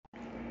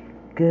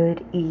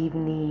Good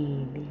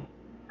evening.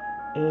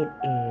 It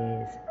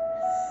is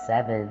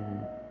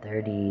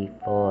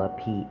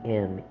 7:34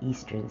 p.m.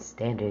 Eastern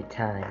Standard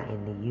Time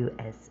in the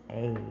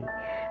USA.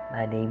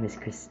 My name is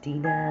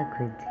Christina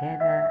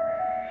Quintana.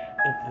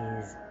 It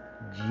is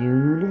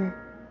June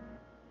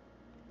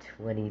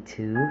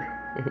 22,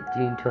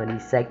 June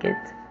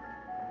 22nd,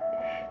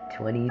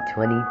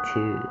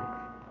 2022.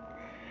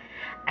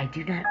 I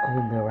do not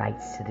own the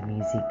rights to the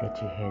music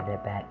that you hear in the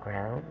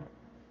background.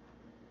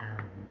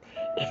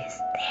 It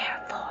is there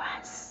for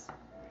us.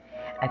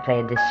 I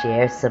plan to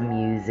share some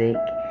music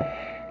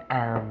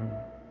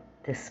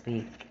this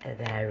week that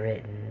I've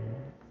written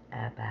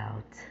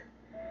about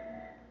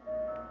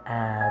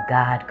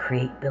God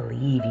create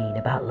believing,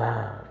 about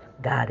love.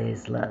 God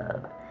is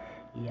love.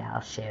 Yeah,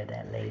 I'll share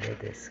that later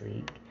this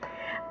week.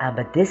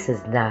 But this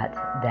is not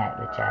that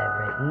which I've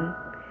written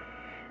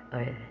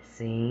or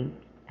sing.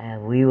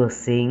 We will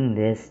sing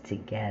this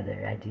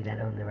together. I do not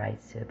own the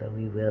rights to it, but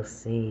we will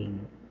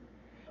sing.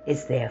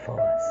 It's there for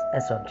us.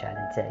 That's what I'm trying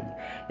to tell you.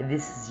 If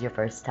this is your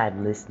first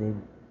time listening,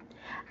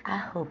 I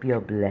hope you're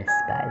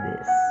blessed by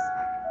this.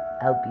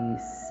 I hope you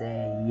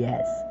say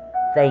yes,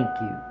 thank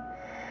you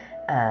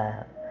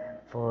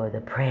for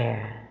the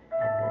prayer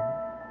and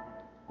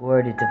the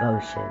word of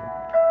devotion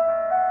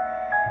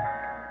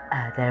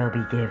that will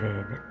be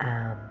given.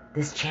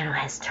 This channel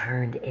has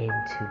turned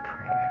into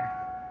prayer.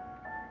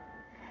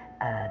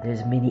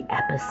 There's many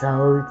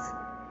episodes.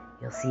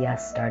 You'll see I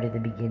started the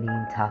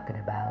beginning talking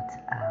about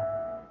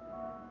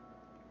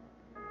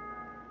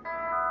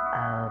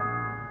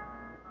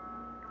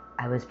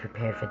I was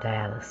prepared for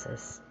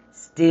dialysis.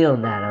 Still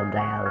not on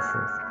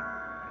dialysis.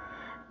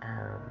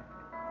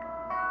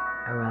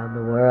 Around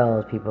the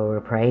world, people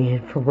were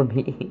praying for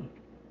me.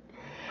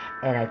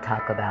 And I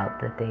talk about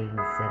the things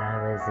that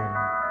I was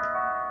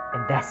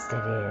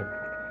invested in.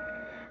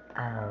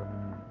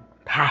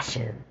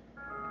 Passion.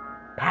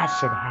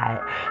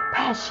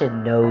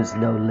 Passion knows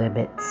no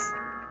limits.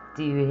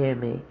 Do you hear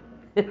me?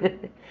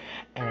 And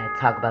I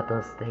talk about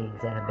those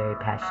things that I'm very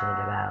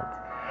passionate about.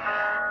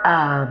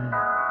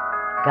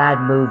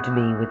 God moved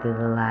me within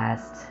the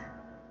last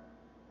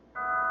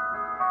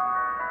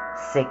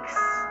 6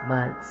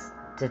 months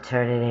to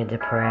turn it into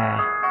prayer.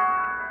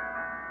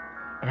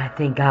 And I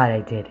thank God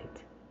I did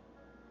it.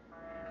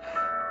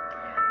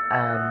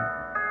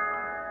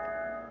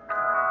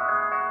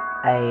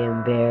 I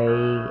am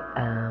very,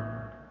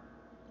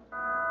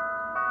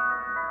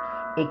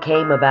 it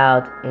came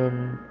about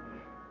in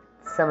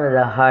some of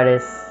the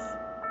hardest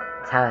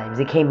times.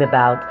 It came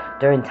about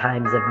during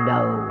times of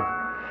no.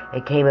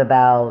 It came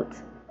about,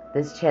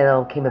 this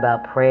channel came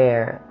about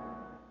prayer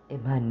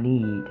in my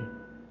need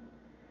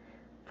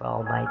for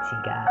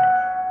Almighty God.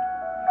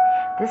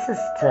 This is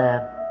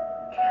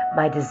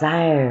my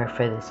desire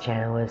for this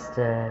channel was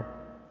to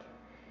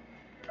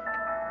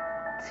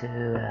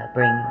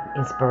bring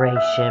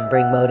inspiration,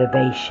 bring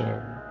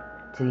motivation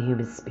to the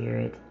human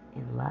spirit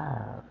in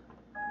love.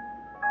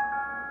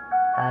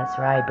 That's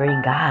right,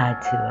 bring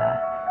God to our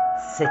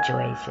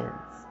situations.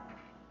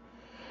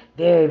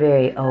 Very,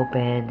 very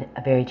open,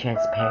 very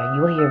transparent.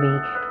 You will hear me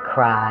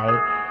cry.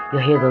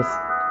 You'll hear those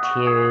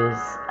tears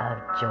of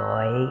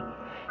joy.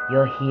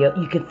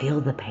 You can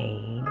feel the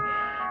pain.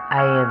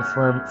 I am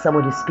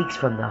someone who speaks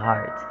from the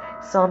heart.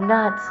 So I'm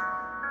not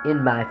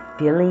in my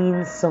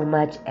feelings so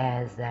much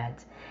as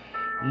that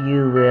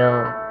you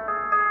will,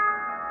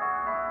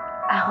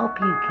 I hope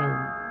you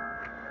can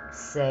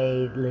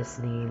say,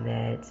 listening,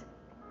 that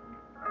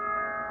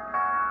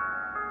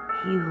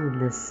he whom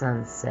the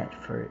sun set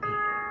free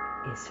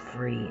is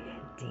free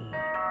indeed.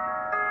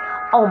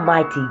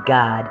 Almighty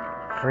God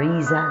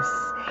frees us.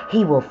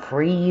 He will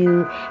free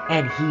you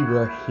and he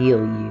will heal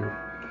you.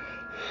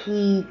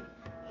 He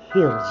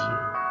heals you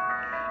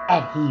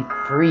and he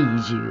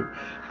frees you.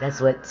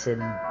 That's what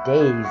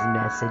today's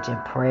message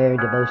and prayer and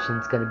devotion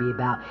is going to be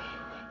about.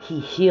 He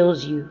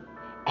heals you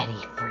and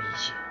he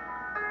frees you.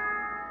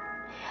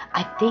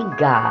 I thank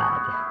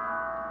God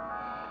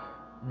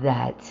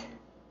that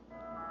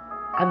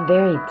I'm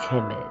very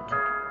timid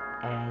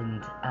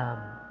and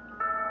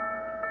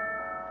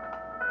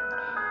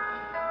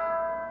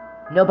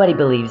nobody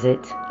believes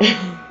it.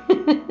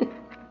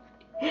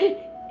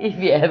 If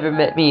you ever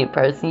met me in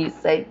person, you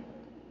say,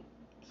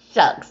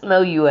 shucks,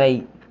 no you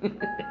ain't.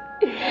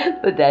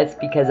 But that's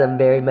because I'm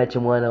very much a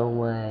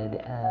one-on-one.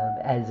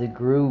 As a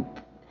group,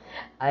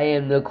 I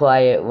am the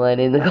quiet one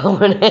in the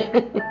corner.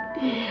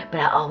 But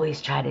I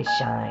always try to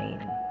shine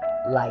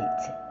light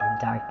in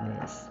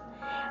darkness.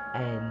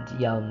 And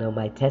y'all know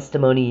my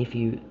testimony if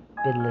you've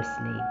been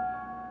listening.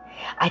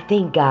 I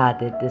thank God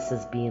that this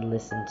is being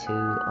listened to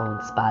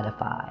on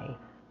Spotify,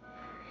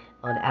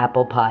 on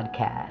Apple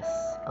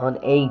Podcasts, on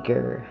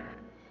Anchor,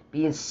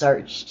 being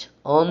searched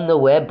on the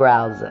web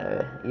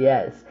browser.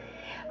 Yes.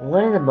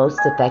 One of the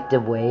most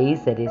effective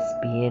ways that it's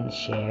being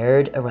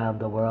shared around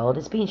the world,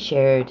 it's being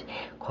shared,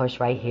 of course,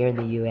 right here in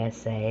the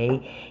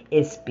USA.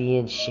 It's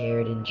being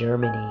shared in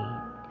Germany,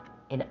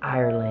 in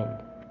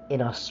Ireland,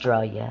 in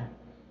Australia.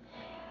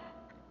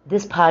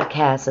 This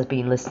podcast is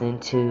being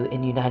listened to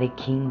in United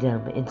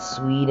Kingdom, in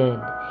Sweden,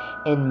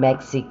 in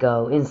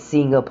Mexico, in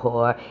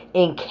Singapore,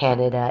 in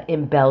Canada,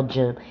 in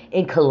Belgium,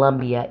 in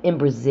Colombia, in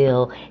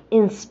Brazil,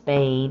 in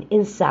Spain,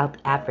 in South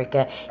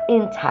Africa,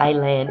 in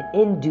Thailand,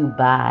 in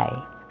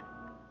Dubai.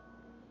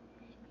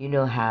 You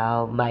know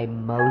how my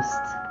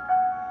most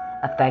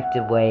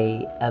effective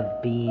way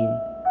of being,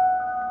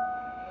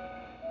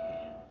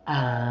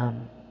 I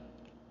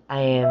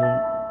am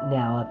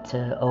now up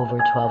to over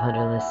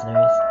 1,200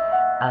 listeners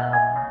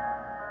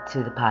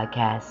to the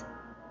podcast,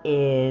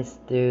 is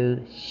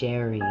through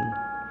sharing.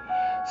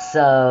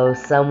 So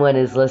someone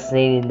is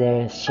listening and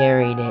they're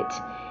sharing it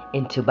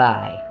in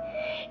Dubai.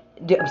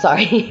 I'm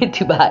sorry,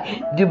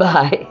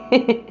 Dubai.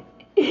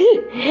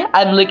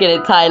 I'm looking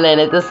at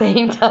Thailand at the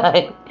same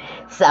time.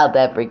 South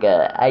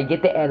Africa. I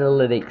get the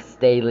analytics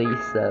daily,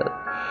 so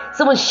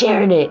someone's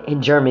sharing it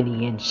in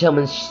Germany, and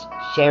someone's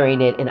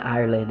sharing it in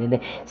Ireland, and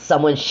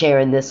someone's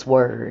sharing this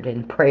word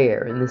and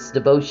prayer and this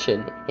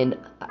devotion in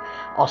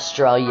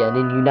Australia and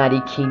in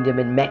United Kingdom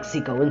and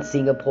Mexico and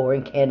Singapore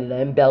and Canada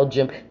and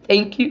Belgium.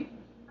 Thank you.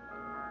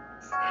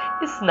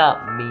 It's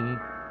not me.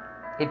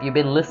 If you've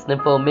been listening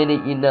for a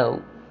minute, you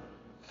know.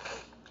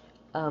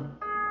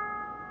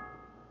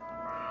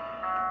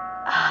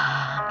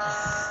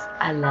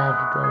 I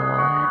love the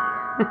Lord.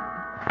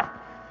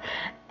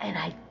 And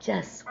I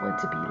just want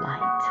to be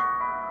light.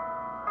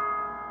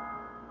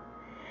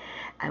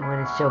 I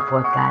want to show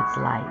forth God's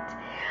light.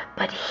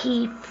 But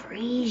He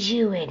frees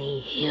you and He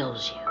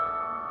heals you.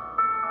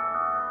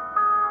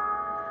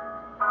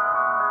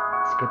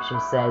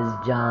 Scripture says,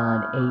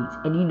 John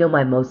 8, and you know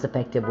my most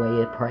effective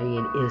way of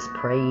praying is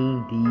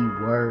praying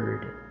the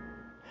Word.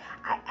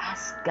 I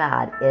ask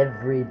God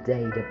every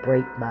day to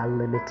break my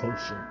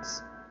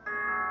limitations.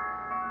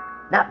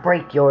 Not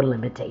break your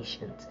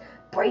limitations.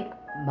 Break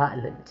my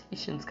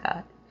limitations,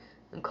 God,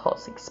 and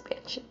cause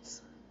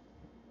expansions.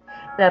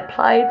 And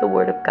apply the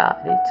Word of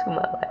God into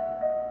my life.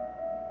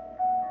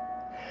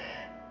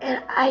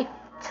 And I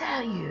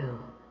tell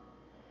you,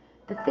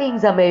 the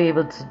things I'm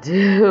able to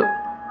do,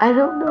 I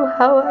don't know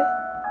how I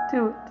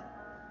do it.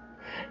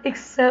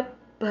 Except,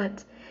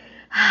 but,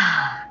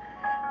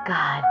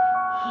 God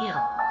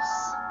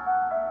heals.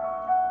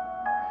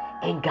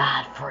 And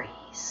God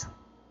frees.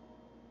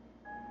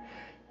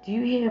 Do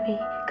you hear me?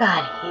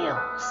 God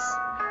heals.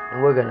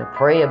 And we're going to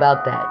pray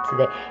about that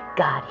today.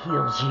 God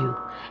heals you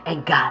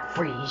and God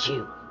frees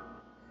you.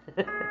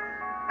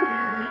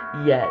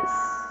 Yes.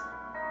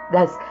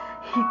 That's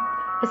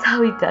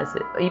how He does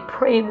it. You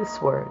pray in this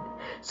word.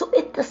 So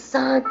if the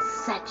Son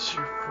sets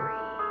you free,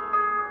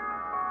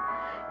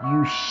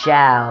 you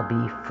shall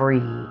be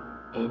free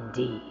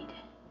indeed.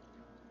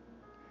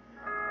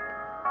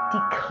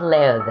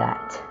 Declare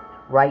that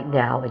right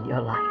now in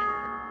your life.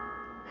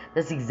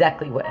 That's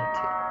exactly what I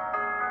do.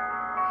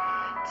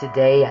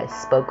 Today I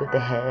spoke with the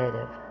head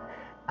of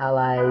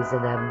Allies,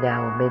 and I'm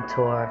now a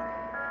mentor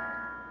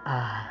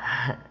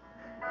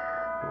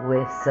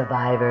with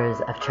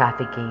survivors of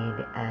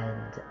trafficking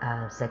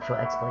and sexual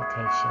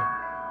exploitation.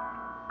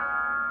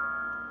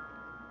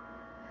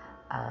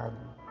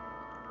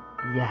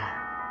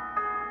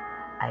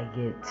 I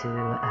get to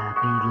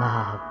be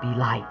love, be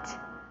light,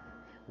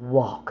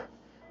 walk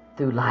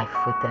through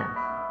life with them.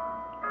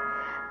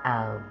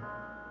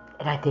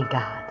 And I thank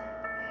God.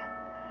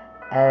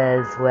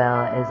 As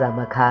well as I'm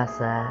a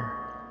CASA,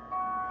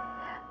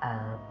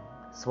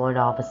 sworn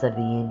officer of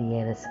the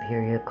Indiana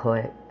Superior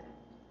Court,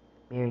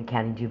 Marion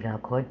County Juvenile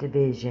Court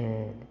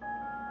Division.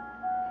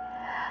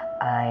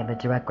 I am a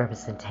direct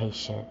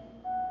representation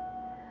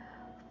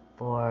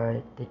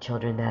for the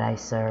children that I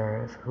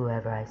serve,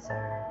 whoever I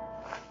serve,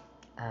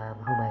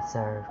 whom I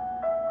serve.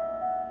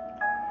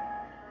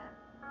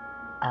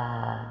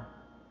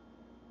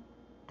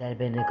 That have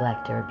been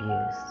neglected or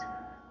abused,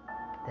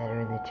 that are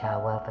in the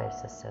child welfare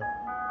system.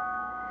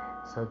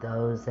 So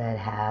those that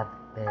have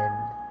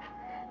been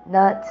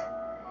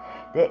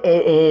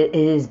it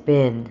has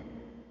been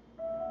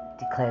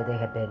declared they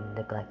have been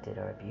neglected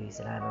or abused,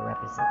 and I'm a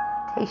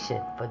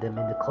representation for them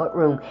in the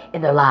courtroom,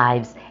 in their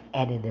lives,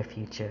 and in their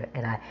future.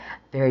 And I'm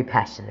very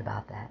passionate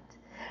about that.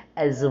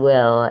 As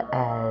well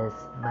as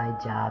my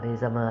job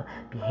is I'm a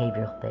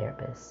behavioral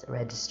therapist, a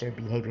registered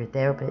behavior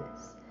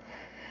therapist,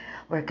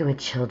 working with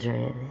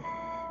children,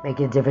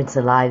 making a difference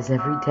in lives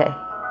every day.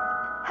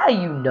 How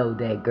you know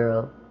that,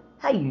 girl?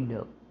 How you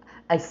know?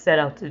 I set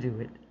out to do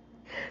it.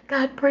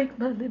 God, break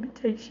my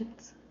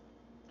limitations.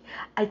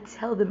 I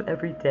tell them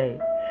every day,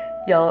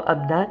 y'all,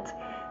 I'm not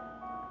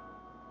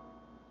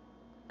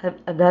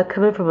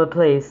coming from a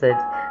place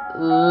that,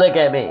 look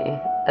at me.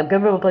 I'm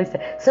coming from a place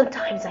that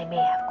sometimes I may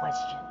have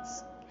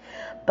questions.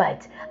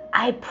 But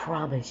I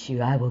promise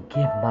you, I will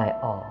give my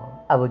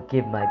all. I will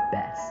give my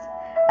best.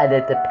 I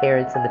let the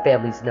parents and the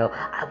families know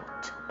I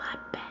will do my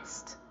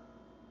best.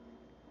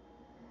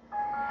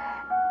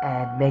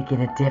 And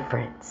making a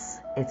difference.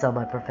 It's on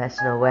my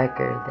professional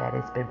record that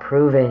it's been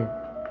proven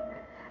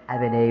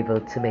I've been able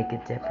to make a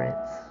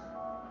difference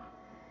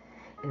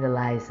in the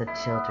lives of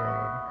children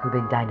who've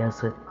been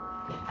diagnosed with,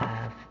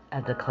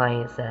 of the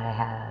clients that I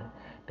have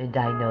been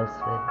diagnosed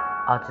with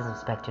autism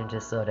spectrum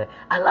disorder.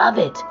 I love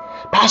it.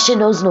 Passion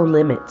knows no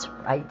limits,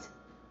 right?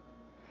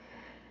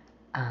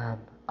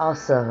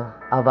 Also,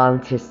 a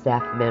volunteer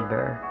staff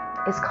member.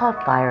 It's called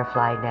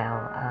Firefly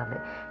now,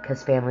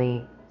 because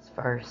family is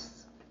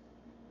first.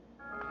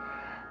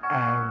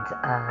 And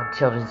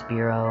Children's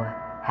Bureau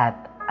have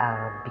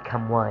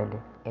become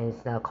one, and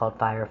it's now called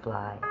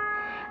Firefly.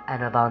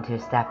 And a volunteer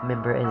staff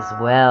member as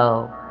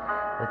well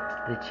with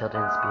the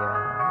Children's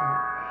Bureau.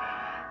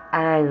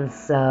 And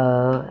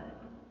so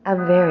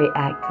I'm very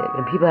active,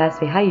 and people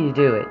ask me how you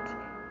do it.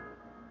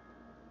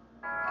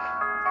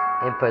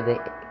 And for the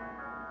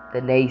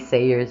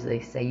naysayers, they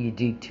say you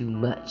do too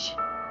much.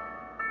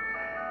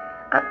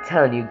 I'm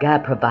telling you,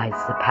 God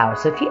provides the power.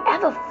 So if you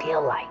ever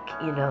feel like,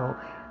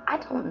 I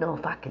don't know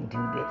if I can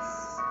do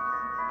this,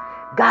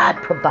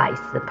 God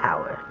provides the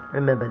power.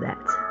 Remember that.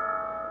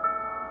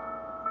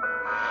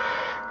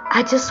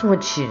 I just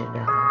want you to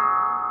know,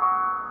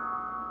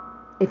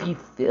 if you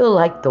feel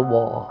like the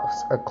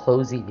walls are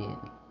closing in,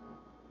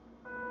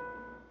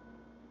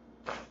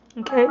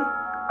 okay?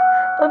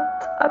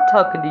 I'm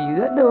talking to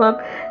you. I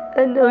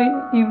know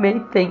you may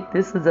think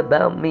this is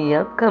about me.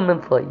 I'm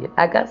coming for you.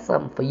 I got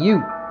something for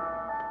you.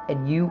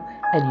 And you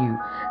and you.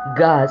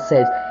 God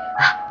says,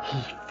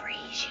 He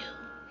frees you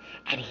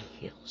and He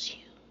heals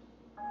you.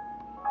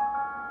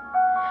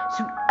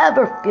 So you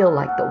ever feel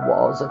like the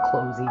walls are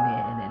closing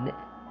in and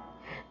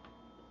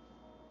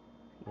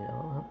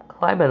I'm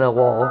climbing a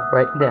wall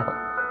right now.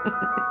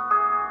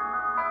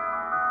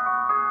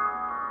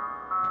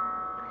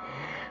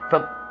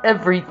 From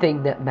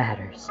everything that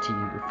matters to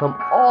you, from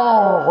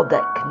all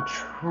that can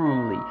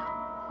truly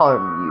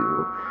harm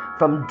you,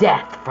 from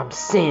death, from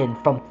sin,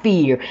 from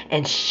fear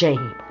and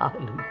shame.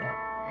 Hallelujah.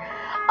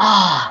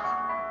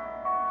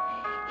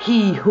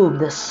 He whom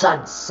the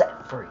Son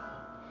set free,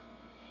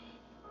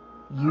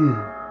 you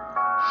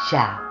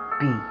shall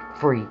be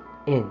free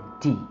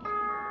indeed.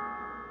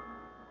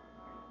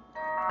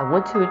 I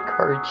want to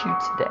encourage you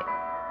today.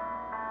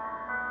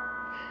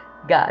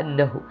 God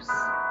knows.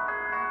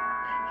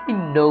 He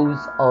knows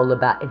all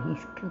about, and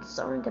He's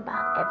concerned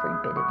about every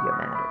bit of your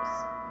matters.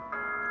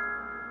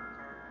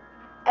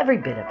 Every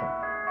bit of them.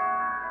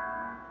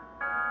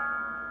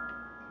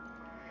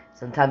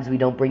 Sometimes we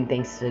don't bring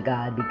things to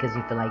God because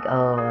we feel like,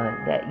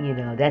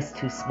 that's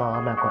too small.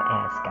 I'm not going to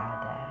ask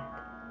God that.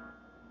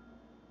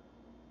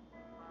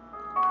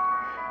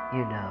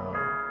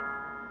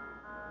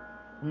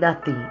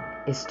 Nothing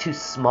is too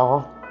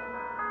small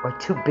or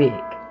too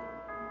big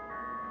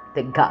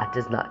that God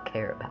does not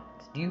care about.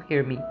 Do you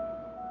hear me?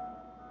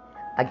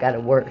 I got a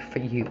word for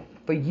you.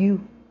 For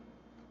you.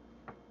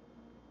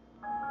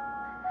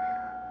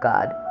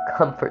 God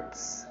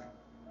comforts.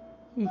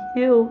 He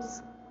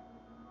heals.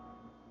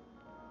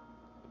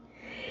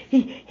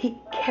 He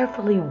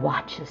carefully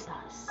watches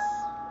us.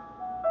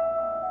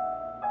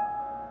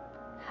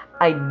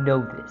 I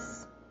know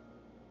this.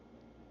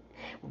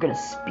 We're going to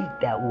speak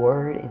that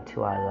word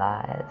into our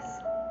lives,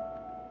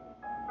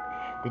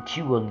 that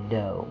you will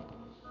know.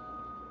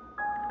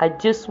 I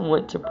just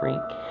want to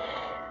bring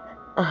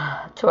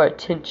to our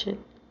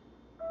attention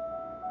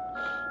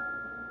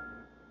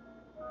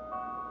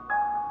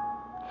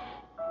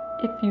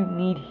if you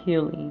need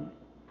healing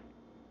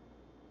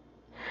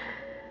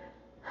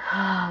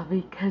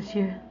because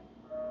you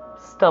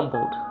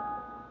stumbled.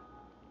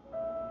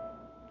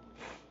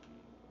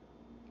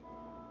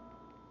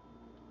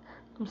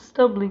 I'm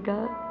stumbling,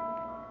 God.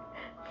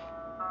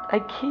 I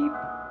keep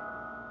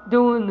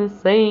doing the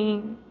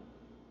same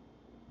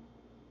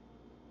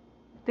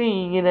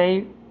thing and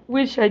I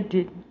wish I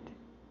didn't.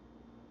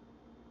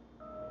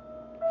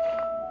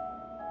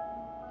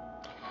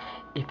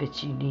 If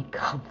it's you need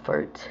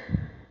comfort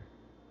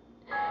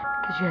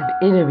because you have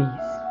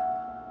enemies,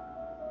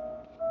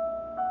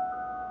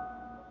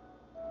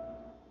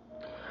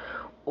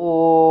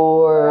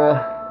 or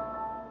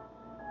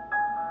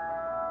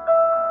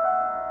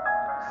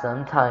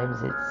sometimes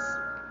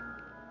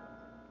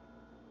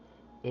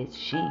it's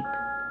sheep.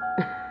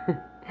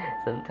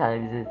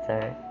 Sometimes it's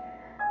our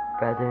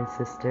brother and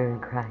sister in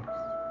Christ.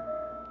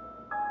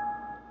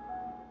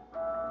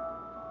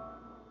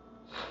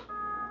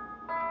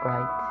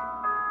 Right?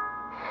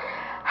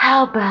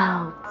 How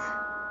about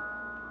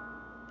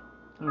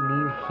you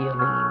need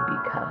healing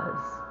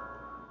because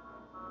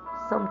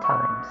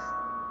sometimes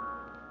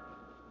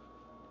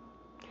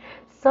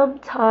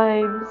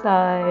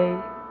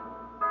I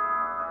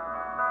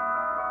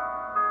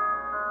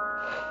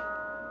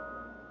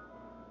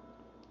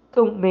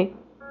don't make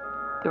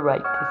the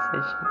right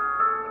decision.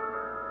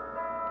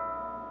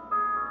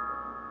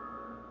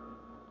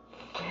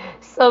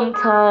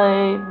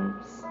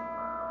 Sometimes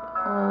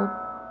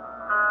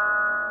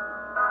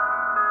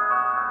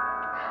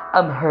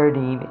I'm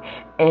hurting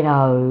and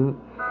I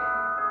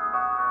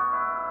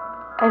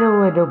don't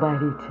want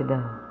nobody to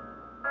know.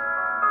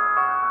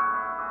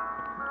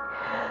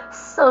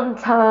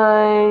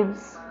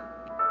 Sometimes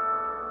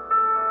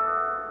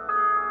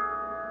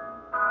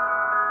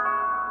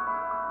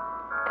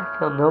I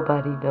feel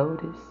nobody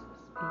notices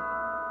me.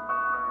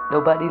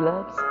 Nobody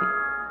loves me.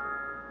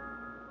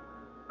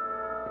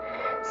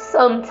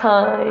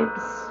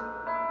 Sometimes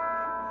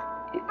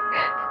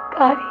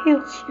God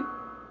heals you.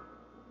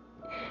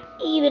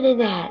 Even in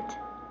that.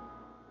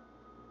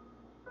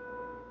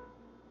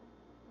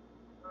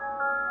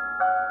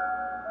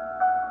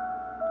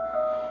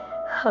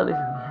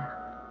 Hallelujah.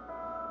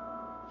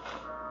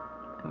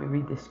 Let me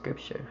read this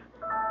scripture.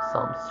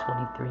 Psalms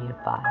 23 and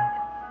 5.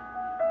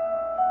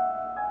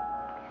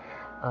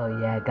 Oh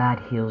yeah, God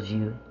heals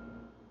you.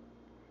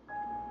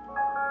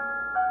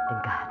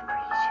 And God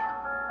frees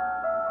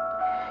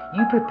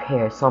you. You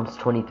prepare, Psalms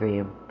 23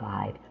 and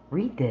 5.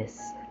 Read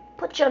this.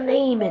 Put your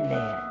name in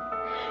there.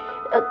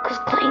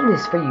 Claim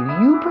this for you.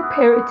 You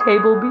prepare a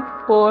table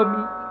before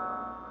me.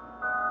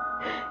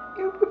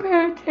 You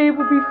prepare a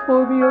table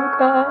before me, oh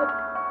God,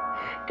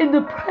 in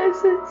the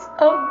presence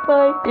of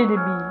my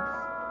enemies.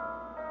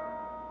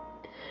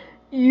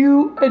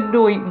 You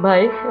anoint my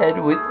head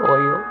with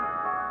oil.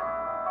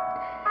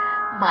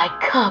 My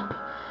cup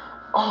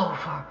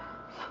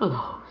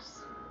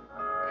overflows.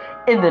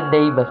 In the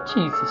name of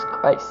Jesus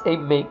Christ,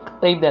 amen.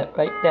 Claim that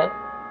right now.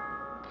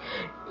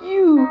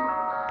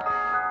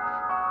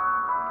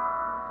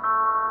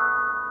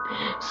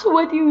 So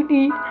what do you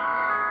need?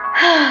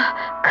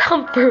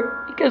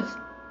 Comfort, because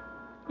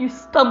you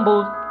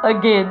stumbled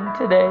again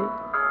today.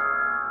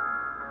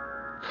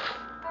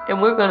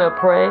 And we're going to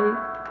pray.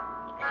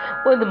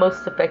 One of the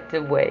most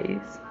effective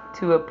ways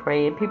to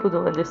pray, and people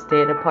don't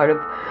understand, a part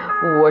of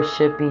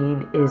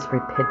worshiping is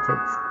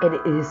repentance. And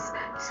it is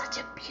such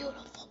a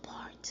beautiful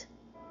part.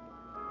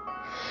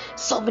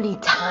 So many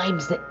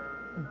times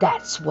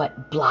that's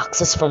what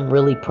blocks us from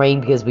really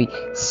praying, because we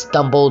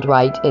stumbled,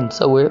 right? And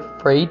so we're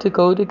afraid to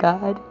go to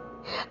God.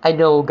 I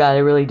know, God, I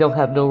really don't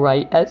have no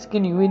right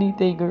asking you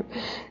anything, or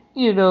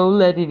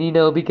letting you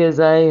know, because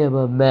I am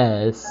a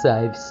mess.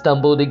 I've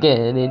stumbled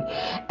again.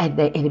 And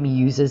the enemy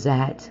uses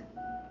that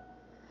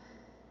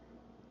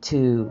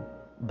to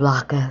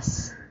block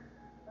us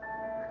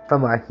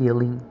from our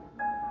healing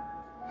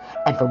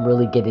and from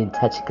really getting in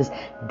touch, because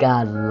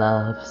God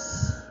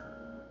loves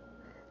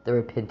the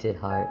repentant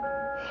heart,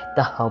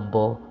 the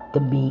humble, the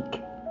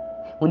meek.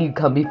 When you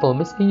come before him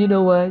and say, you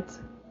know what?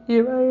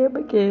 Here I am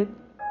again.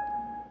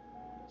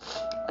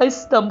 I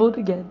stumbled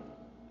again.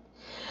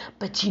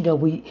 But he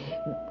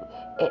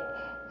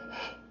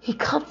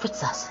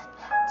comforts us in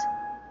that.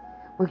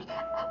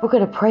 We're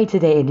going to pray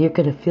today, and you're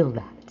going to feel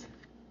that.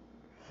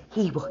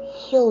 He will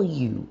heal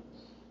you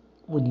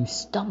when you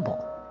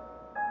stumble.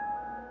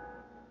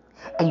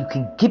 And you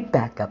can get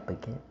back up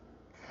again.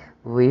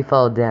 We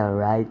fall down,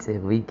 right?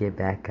 And we get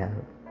back up.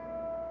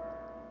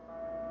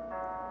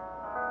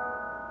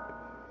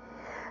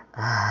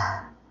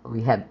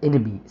 We have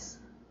enemies.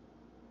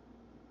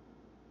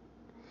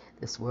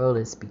 This world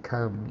has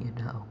become,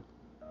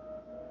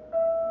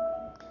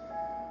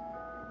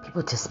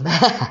 people just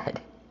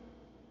mad.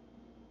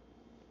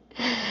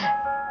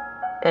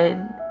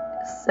 And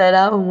set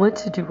out and want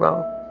to do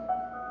wrong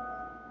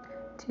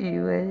to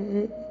you.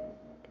 And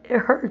it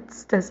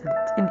hurts, doesn't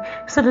it? And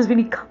sometimes we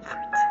need comfort.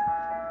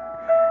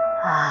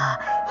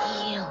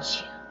 He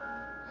heals you.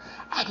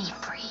 And he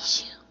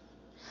frees you.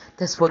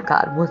 That's what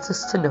God wants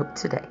us to know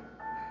today.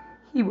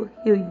 He will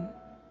heal you.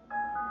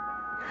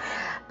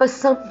 But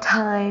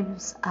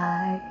sometimes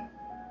I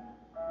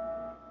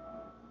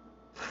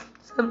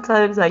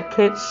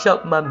can't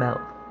shut my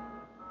mouth.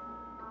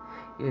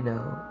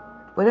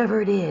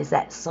 Whatever it is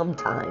that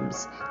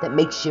sometimes that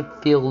makes you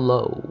feel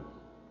low,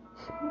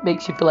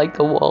 makes you feel like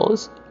the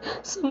walls.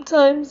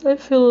 Sometimes I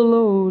feel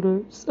alone,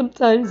 or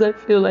sometimes I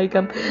feel like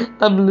I'm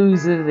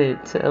losing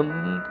it.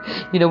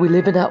 We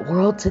live in that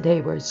world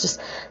today where it's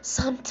just,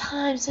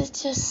 sometimes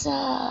it's just,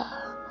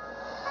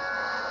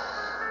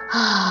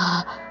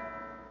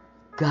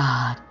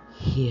 God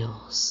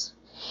heals.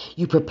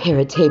 You prepare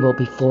a table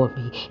before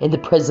me in the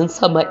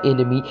presence of my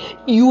enemy.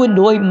 You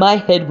anoint my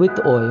head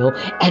with oil,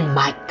 and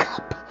my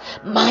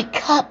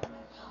cup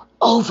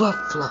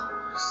overflows.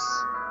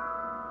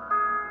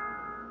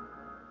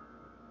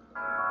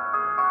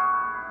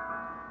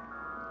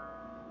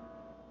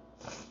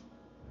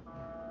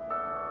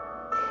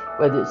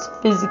 Whether it's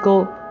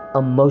physical,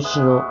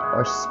 emotional,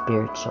 or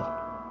spiritual.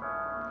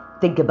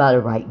 Think about it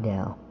right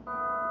now.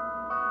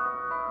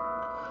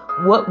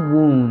 What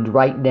wound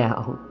right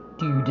now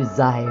do you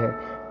desire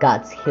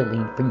God's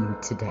healing for you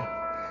today?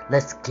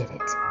 Let's get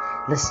it.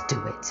 Let's do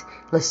it.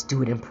 Let's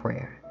do it in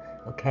prayer.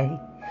 Okay?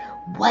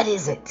 What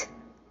is it?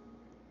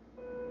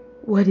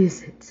 What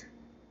is it?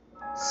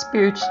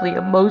 Spiritually,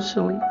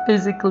 emotionally,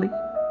 physically,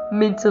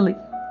 mentally,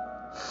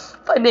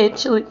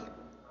 financially.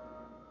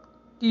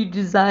 Do you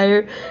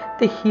desire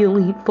the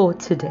healing for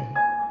today?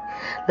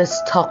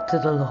 Let's talk to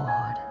the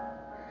Lord.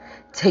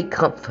 Take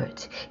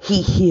comfort.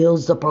 He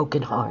heals the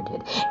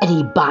brokenhearted, and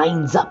he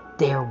binds up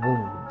their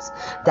wounds.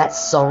 That's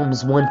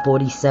Psalms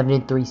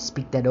 147:3.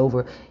 Speak that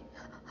over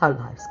our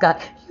lives.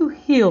 God, you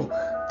heal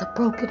the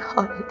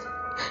brokenhearted.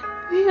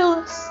 You heal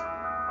us.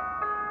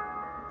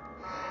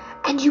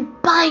 And you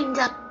bind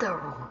up the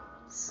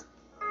wounds.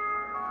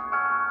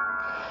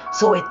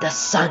 So if the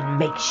Son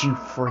makes you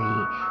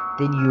free,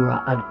 then you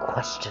are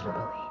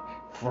unquestionably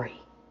free.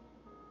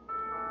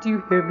 Do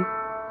you hear me?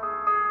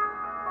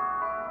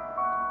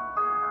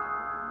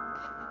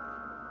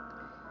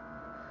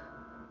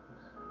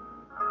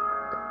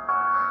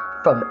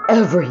 From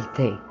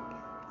everything.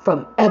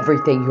 From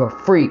everything. You are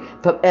free.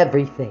 From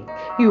everything.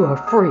 You are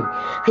free.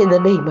 In the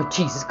name of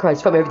Jesus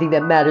Christ. From everything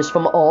that matters.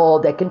 From all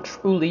that can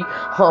truly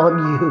harm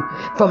you.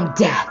 From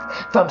death.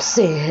 From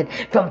sin.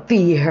 From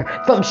fear.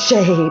 From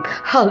shame.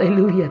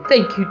 Hallelujah.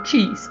 Thank you,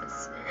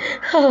 Jesus.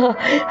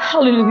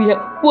 Hallelujah.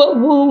 What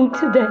wound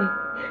today.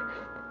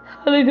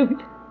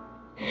 Hallelujah.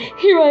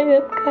 Here I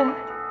am, God.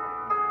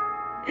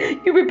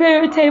 You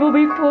prepare a table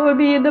before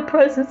me in the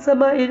presence of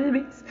my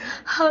enemies.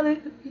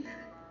 Hallelujah.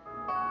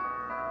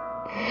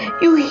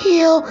 You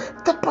heal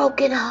the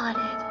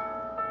brokenhearted.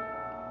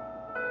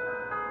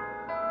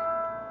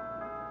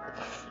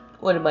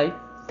 One of my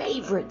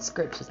favorite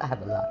scriptures. I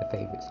have a lot of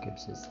favorite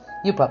scriptures.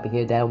 You probably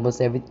hear that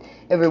almost every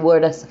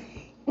word I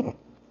say.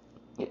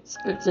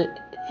 Scripture.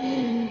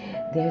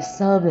 There's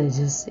some that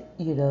just,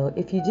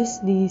 if you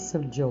just need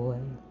some joy.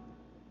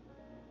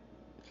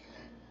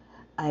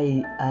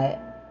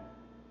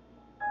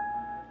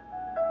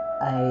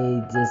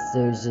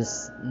 There's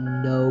just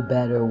no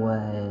better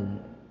one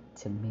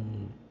to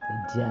me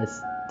that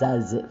just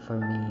does it for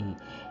me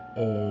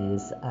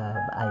is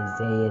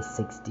Isaiah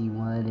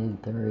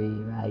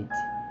 61:3, right?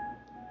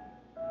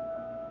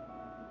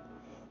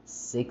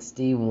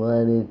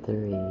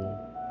 61:3.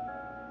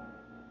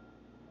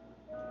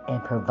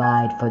 And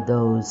provide for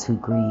those who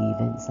grieve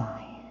in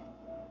Zion.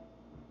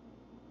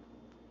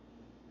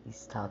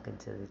 He's talking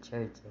to the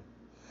church.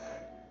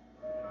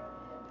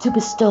 To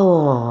bestow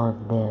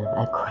on them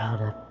a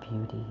crown of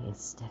beauty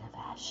instead of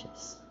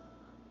ashes.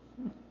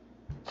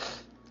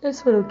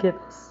 That's what he'll give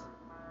us.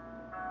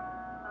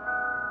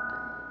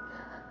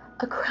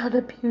 A crown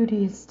of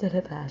beauty instead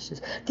of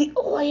ashes. The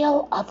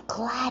oil of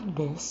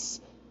gladness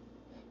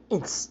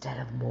instead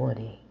of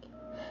mourning.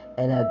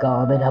 And a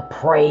garment of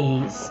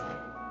praise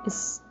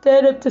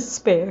instead of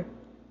despair.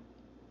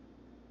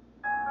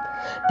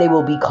 They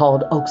will be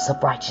called oaks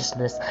of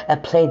righteousness, a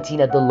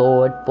planting of the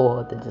Lord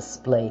for the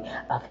display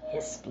of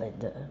his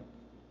splendor.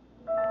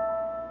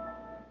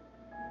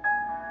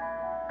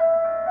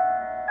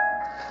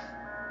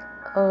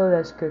 Oh,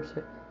 that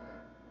scripture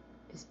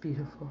is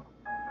beautiful.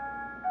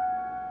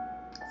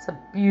 It's a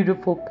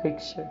beautiful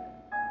picture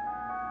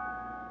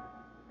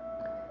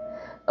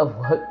of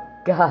what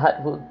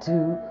God will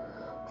do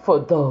for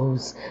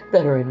those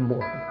that are in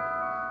mourning.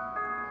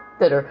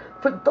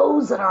 For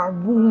those that are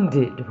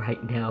wounded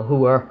right now,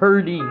 who are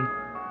hurting.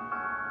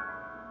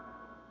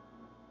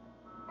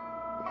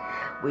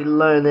 We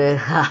learn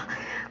that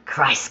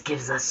Christ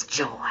gives us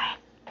joy.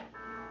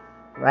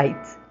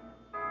 Right?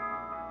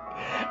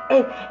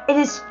 And it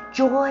is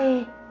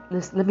joy.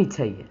 Listen, let me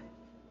tell you.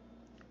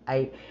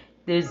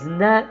 There's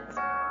not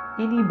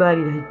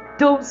anybody that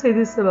don't say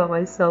this about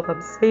myself.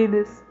 I'm saying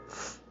this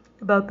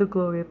about the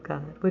glory of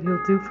God. What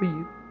he'll do for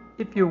you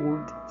if you're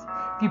wounded.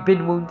 If you've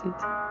been wounded.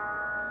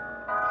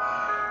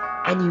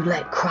 And you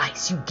let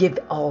Christ, you give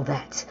all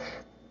that.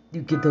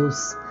 You give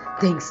those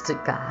things to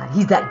God.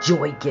 He's that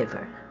joy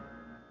giver.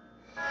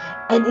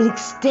 And it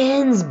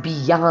extends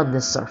beyond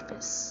the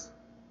surface.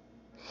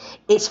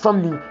 It's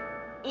from the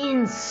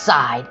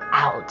inside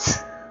out.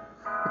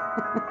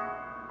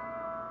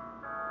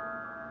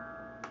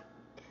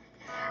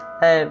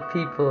 I have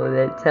people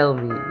that tell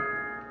me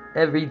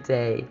every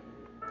day,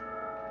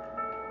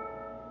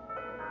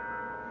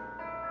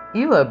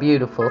 you are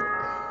beautiful.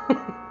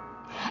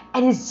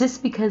 And it's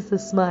just because the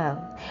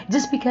smile.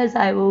 Just because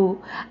I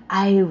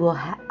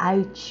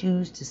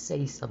choose to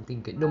say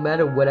something good. No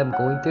matter what I'm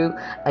going through,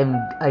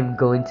 I'm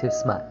going to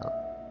smile.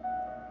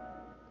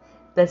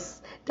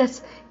 That's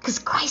because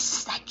Christ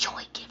is that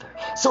joy giver.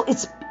 So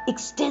it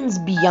extends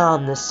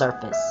beyond the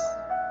surface.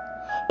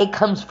 It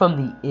comes from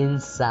the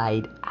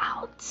inside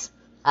out.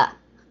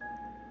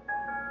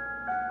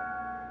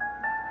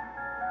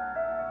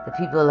 The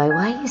people are like,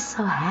 why are you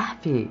so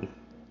happy?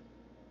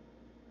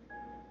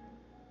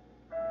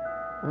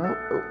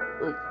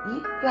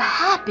 You're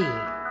happy.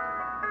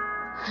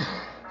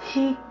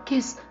 He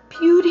gives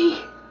beauty.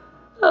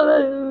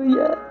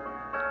 Hallelujah.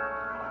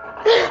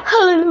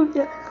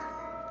 Hallelujah.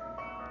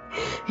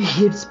 He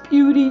gives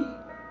beauty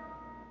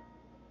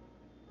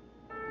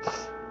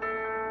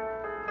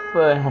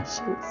for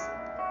ashes.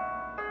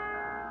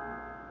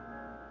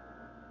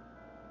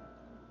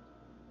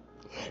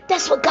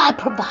 That's what God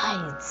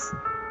provides.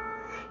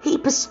 He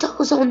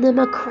bestows on them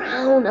a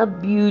crown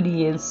of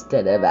beauty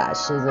instead of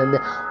ashes, and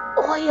the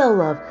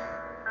oil of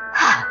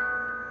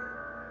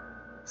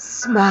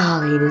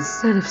smiling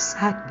instead of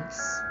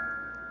sadness.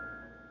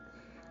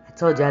 I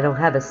told you I don't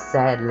have a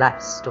sad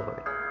life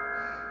story.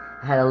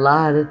 I had a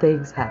lot of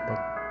things happen.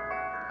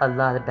 A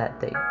lot of bad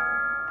things.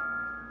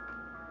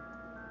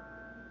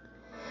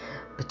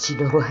 But you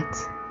know what?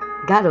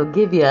 God will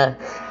give you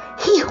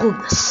he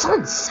whom the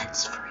sun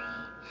sets free.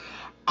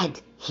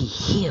 And he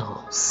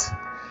heals.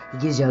 He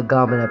gives you a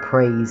garment of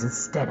praise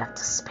instead of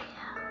despair.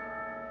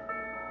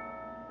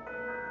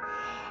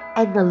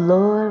 And the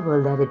Lord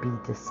will let it be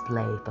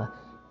displayed for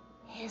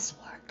his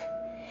work,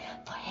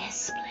 for his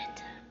splendor.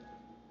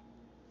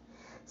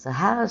 So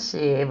how is she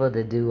able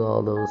to do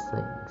all those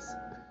things?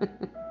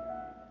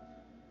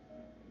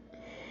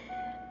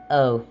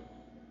 Oh,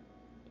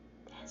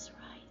 that's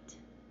right.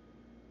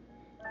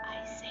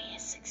 Isaiah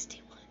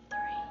 61:3.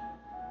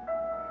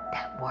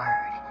 That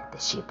word that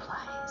she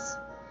applies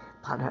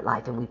upon her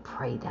life, and we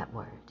pray that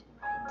word,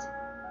 right?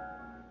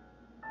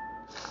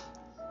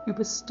 You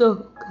bestow,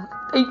 God.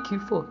 Thank you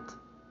for it.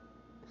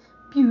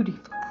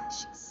 Beautiful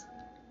ashes.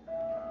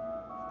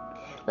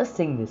 Let's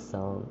sing this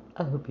song.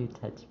 I hope you're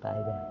touched by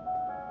that.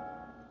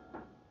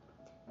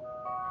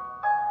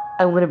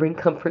 I want to bring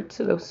comfort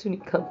to those who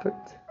need comfort.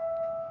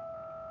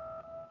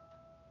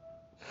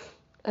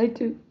 I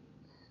do.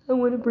 I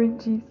want to bring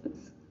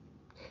Jesus.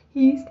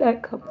 He's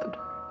that comforter.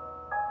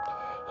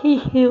 He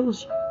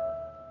heals you.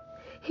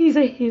 He's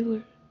a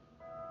healer.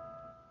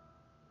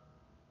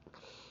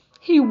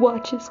 He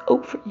watches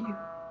over you.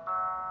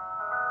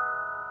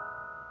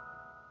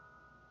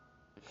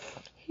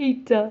 He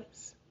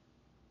does.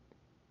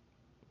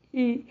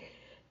 He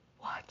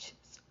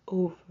watches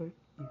over you.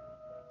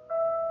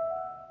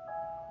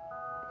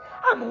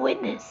 I'm a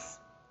witness.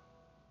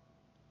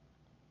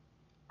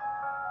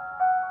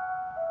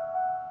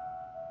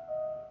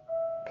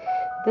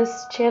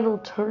 This channel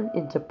turned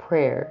into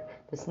prayer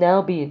that's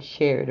now being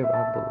shared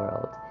around the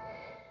world.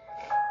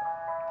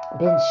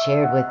 Been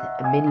shared with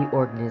many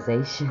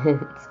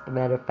organizations. As a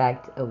matter of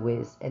fact,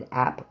 an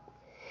app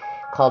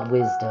called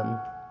Wisdom.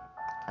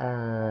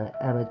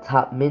 I'm a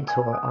top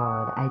mentor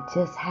on. I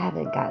just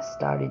haven't got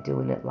started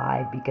doing it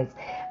live because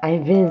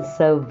I've been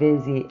so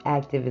busy,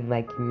 active in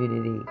my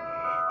community,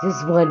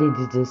 just wanting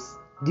to just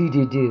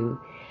do.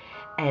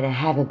 And I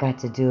haven't got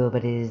to do it,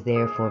 but it is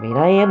there for me, and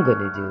I am going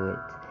to do it.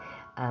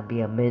 I'll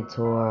be a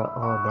mentor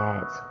on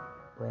that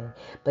way.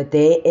 But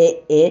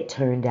it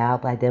turned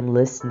out by them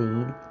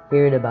listening,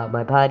 hearing about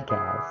my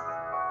podcast,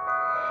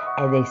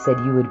 and they said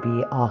you would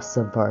be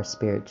awesome for our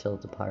spiritual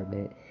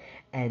department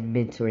and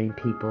mentoring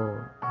people.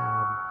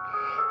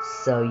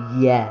 So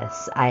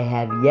yes, I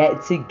have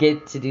yet to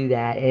get to do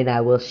that, and I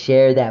will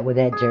share that when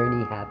that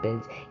journey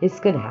happens. It's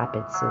going to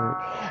happen soon.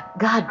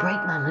 God, break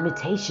my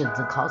limitations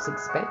and cause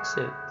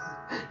expansion.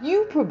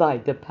 You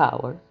provide the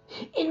power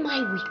in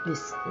my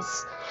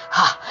weaknesses.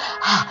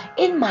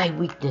 In my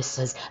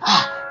weaknesses.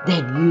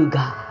 Then you,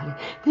 God.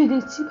 Then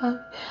it's you.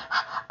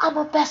 I'm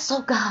a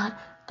vessel, God,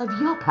 of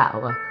your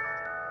power.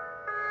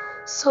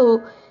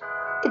 So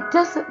it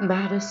doesn't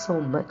matter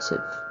so much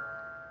if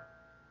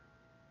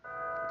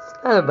it's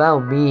not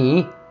about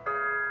me.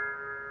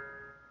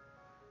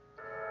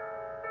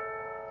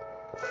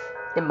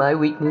 And my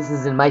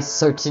weaknesses and my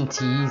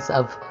certainties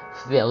of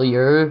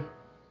failure.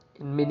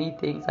 And many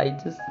things I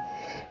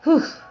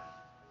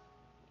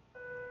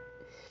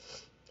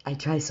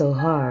try so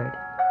hard.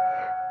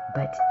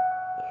 But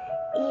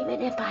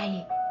even if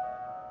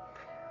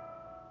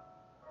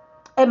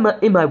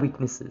in my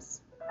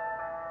weaknesses,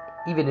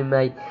 even in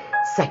my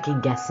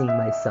second guessing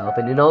myself,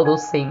 and in all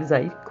those things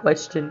I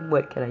question,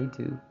 what can I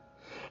do?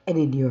 And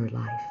in your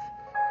life,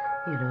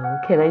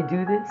 can I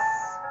do this?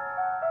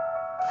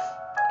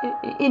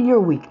 In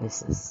your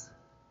weaknesses.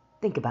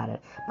 Think about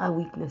it. My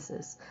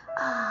weaknesses.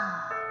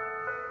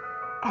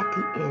 At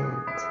the end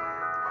of it.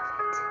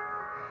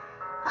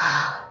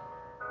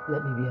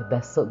 Let me be a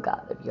vessel,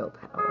 God, of your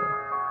power.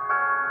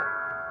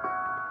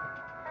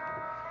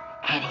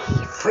 And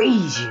he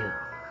frees you.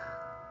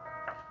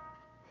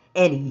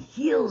 And he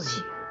heals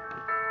you.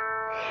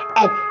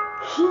 And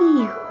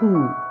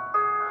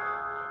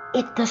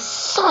if the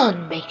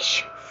Son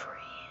makes you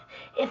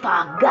free, if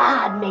our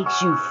God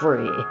makes you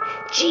free,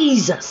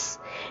 Jesus,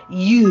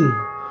 you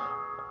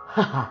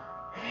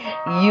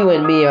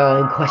and me are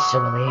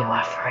unquestionably, you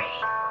are free.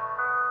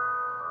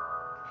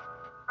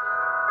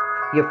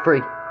 You're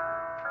free.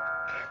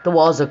 The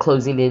walls are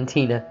closing in,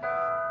 Tina.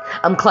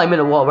 I'm climbing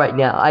a wall right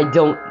now. I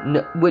don't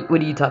know. What are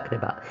you talking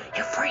about?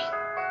 You're free.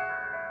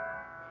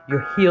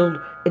 You're healed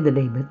in the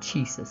name of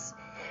Jesus.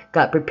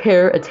 God,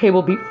 prepare a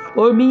table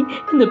before me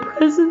in the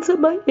presence of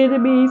my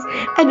enemies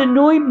and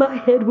anoint my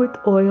head with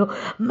oil.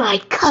 My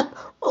cup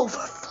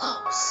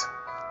overflows.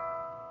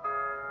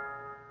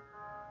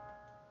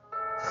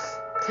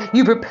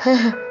 You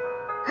prepare.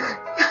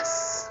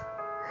 Yes.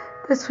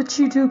 That's what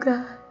you do,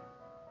 God.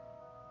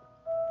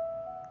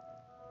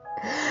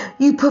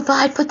 You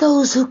provide for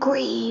those who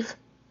grieve,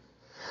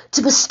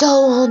 to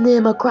bestow on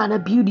them a crown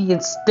of beauty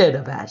instead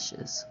of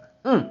ashes.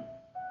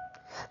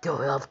 The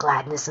oil of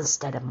gladness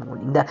instead of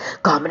mourning, the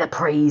garment of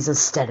praise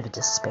instead of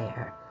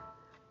despair.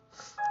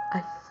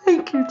 I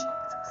thank you,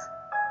 Jesus.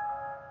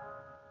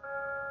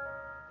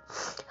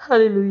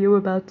 Hallelujah, we're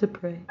about to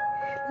pray.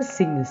 Let's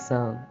sing this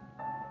song.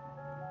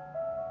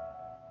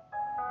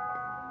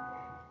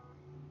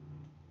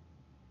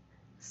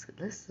 So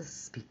let's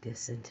just speak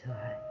this into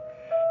her.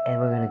 And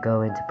we're going to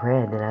go into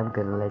prayer, and then I'm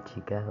going to let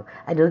you go.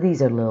 I know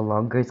these are a little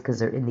longer because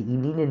they're in the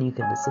evening, and you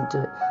can listen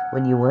to it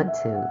when you want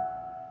to.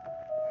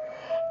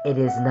 It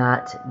is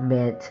not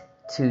meant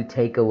to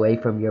take away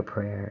from your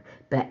prayer,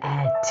 but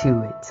add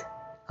to it.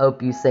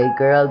 Hope you say,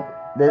 girl,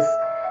 we're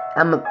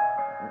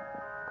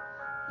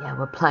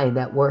applying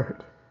that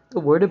word. the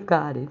Word of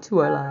God into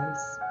our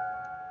lives.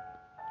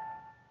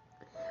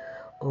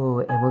 Oh,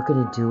 and we're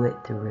going to do it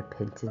through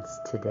repentance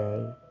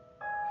today.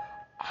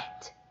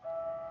 And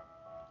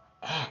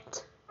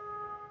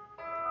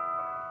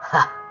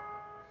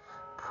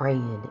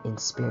praying in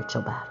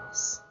spiritual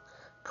battles.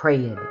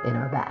 Praying in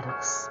our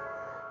battles.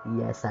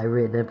 Yes, I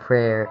written a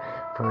prayer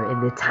for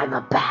in the time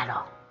of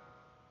battle.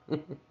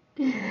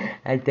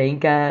 I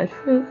thank God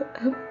for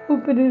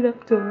opening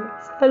up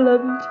doors. I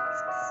love you,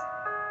 Jesus.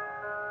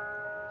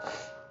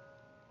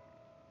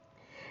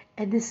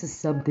 And this is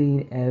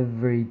something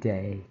every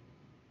day,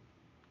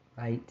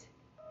 right?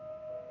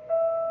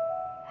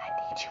 I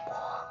need you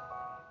more.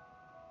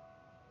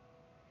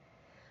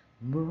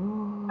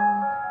 More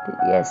than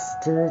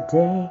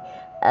yesterday.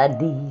 I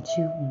need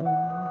you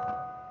more.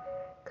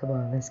 Come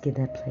on, let's get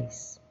that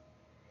place.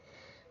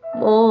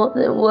 More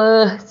than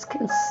words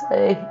can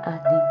say. I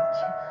need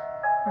you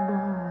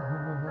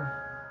more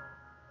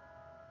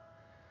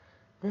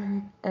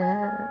than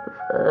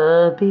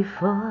ever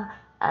before.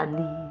 I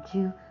need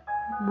you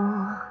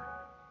more.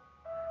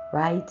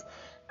 Right?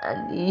 I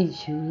need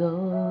you,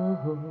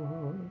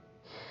 Lord.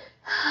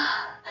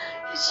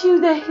 It's you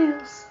that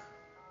heals.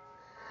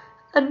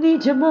 I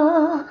need you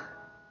more.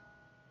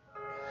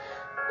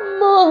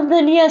 More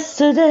than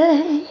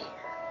yesterday.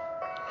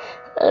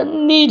 I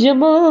need you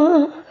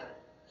more.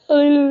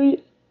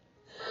 Hallelujah.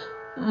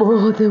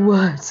 More than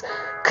words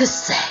could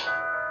say.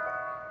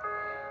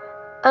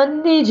 I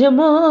need you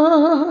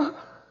more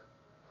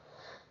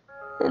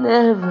than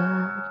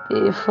ever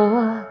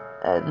before.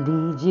 I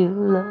need you,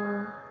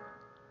 Lord.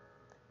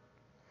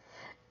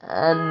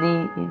 I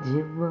need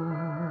you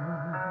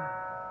more.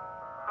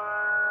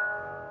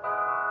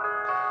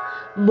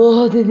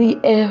 More than the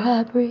air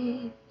I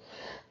breathe.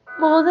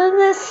 More than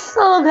this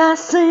song I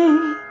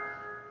sing.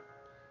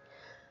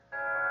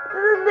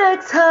 The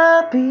next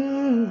heartbeat.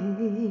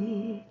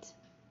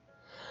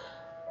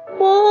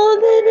 More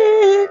than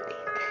anything.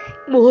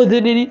 More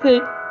than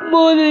anything.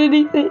 More than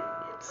anything.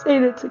 Say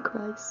that to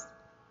Christ.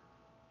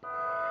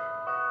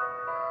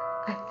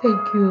 I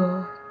thank you,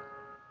 Lord.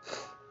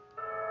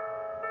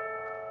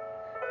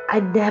 I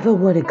never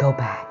want to go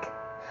back.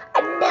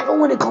 I never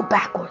want to go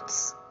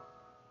backwards.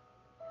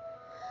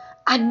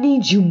 I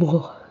need you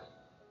more.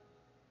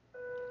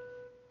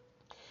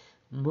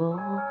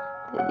 More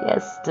than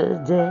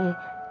yesterday.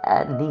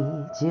 I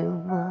need you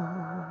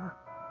more.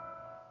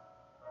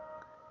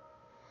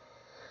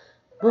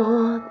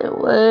 More than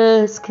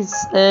words can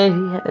say.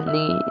 I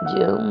need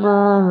you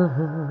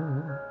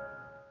more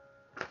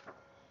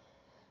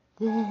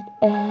than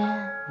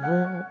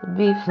ever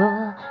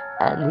before.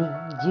 I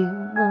need you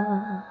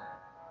more.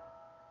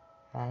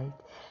 Right?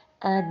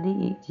 I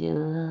need you,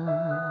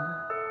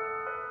 Lord.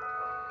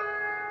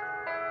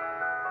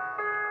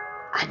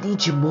 I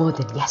need you more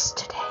than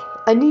yesterday.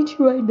 I need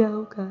you right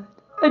now, God.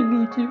 I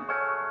need you.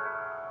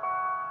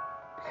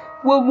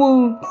 What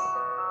wounds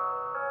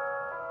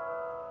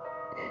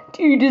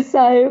do you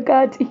desire,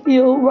 God, to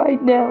heal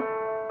right now?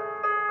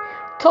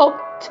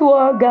 Talk to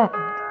our God.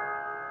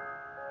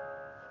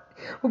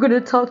 We're going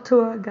to talk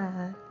to our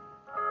God.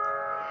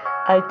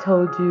 I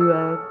told you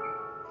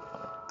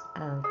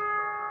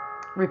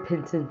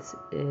repentance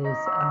is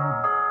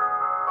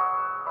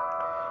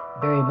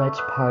very much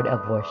part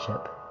of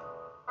worship.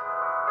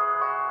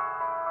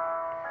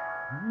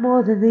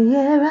 More than the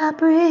air I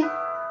breathe.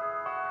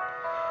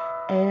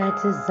 And I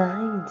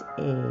designed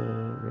a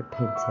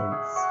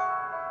repentance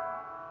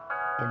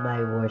in my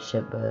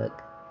worship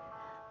book.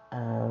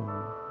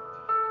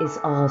 It's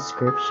all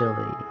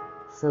scripturally.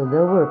 So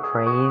though we're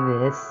praying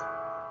this,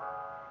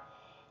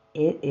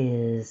 it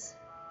is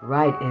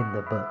right in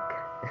the book.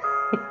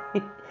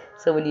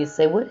 So when you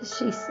say, what does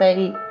she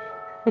say?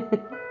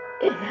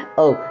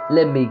 Oh,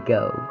 let me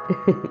go.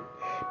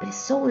 But it's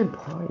so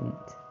important.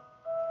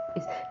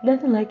 It's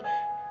nothing like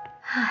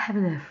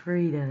having that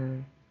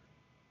freedom.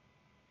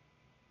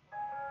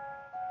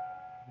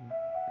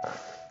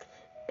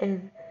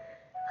 And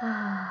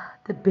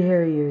the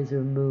barriers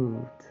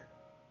removed.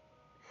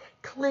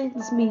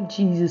 Cleanse me,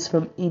 Jesus,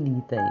 from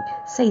anything.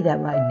 Say that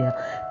right now.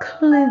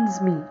 Cleanse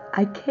me.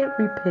 I can't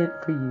repent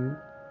for you.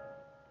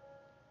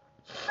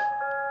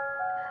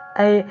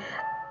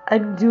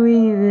 I'm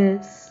doing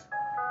this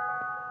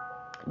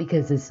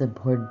because it's an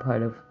important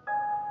part of.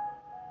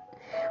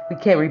 We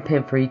can't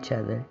repent for each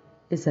other.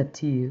 It's up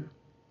to you.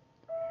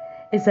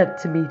 It's up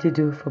to me to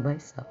do it for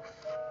myself.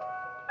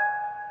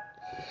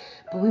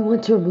 But we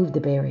want to remove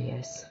the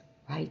barriers,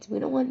 right? We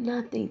don't want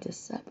nothing to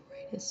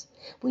separate us.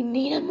 We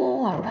need it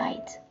more,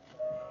 right?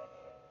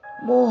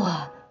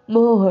 More.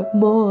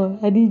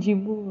 I need you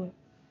more.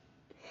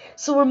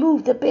 So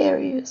remove the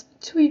barriers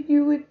between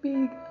you and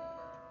me, God.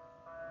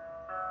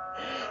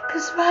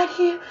 Because right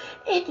here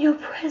in your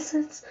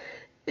presence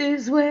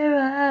is where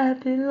I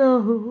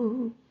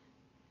belong.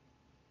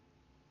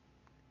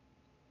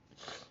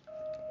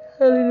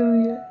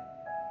 Hallelujah.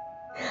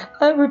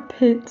 I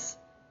repent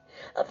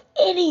of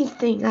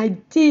anything I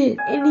did,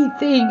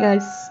 anything I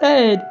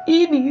said,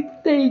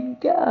 anything,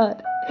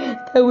 God,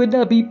 that would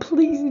not be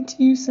pleasing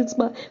to you since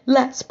my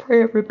last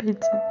prayer of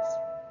repentance.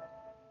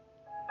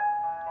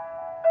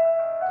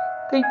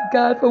 Thank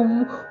God for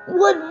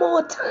one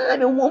more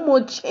time and one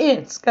more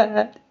chance,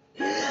 God.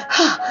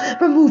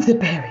 Remove the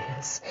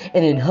barriers,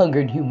 and in hunger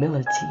and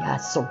humility I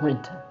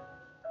surrender.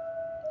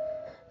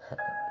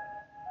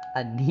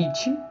 I need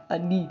you. I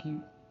need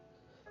you.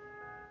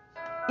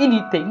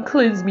 Anything,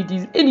 cleanse me,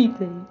 Jesus.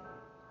 Anything.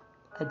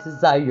 I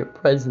desire your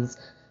presence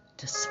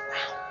to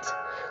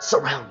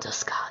surround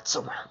us, God.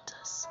 Surround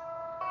us.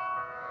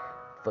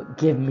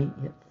 Forgive me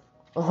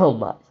of all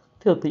my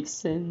filthy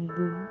sins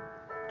and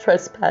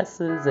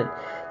trespasses and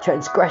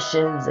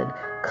transgressions, and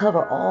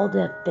cover all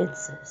the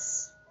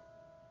offenses.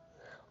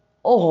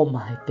 All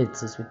my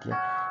offenses with your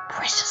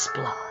precious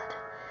blood.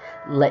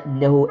 Let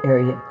no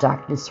area of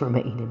darkness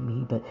remain in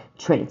me, but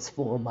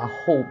transform my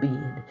whole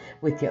being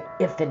with your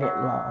infinite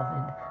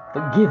love.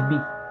 And forgive me,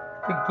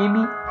 forgive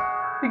me,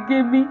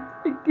 forgive me,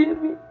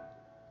 forgive me.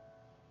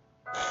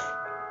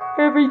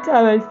 Every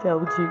time I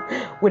failed you,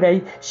 when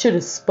I should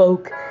have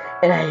spoke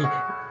and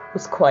I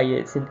was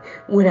quiet, and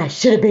when I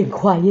should have been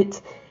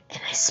quiet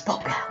and I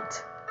spoke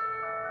out.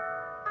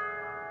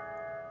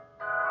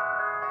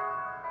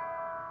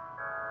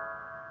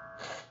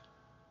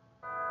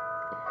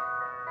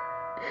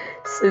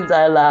 Sins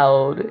I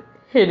allowed,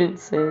 hidden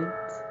sins.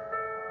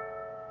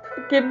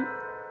 Forgive me.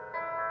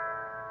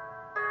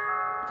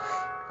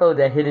 Oh,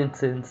 that hidden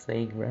sins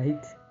thing,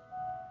 right?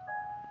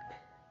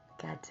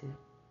 Got to.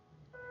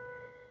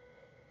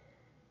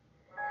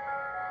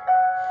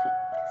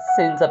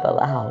 Sins I've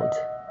allowed.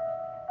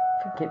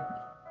 Forgive me.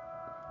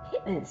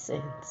 Hidden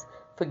sins.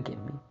 Forgive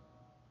me.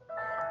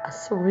 I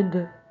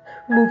surrender.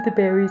 Remove the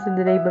barriers in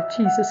the name of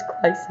Jesus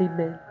Christ.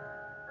 Amen.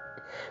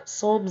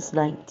 Psalms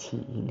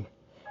 19,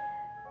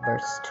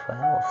 verse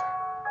 12.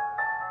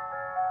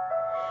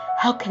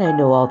 How can I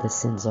know all the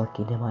sins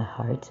lurking in my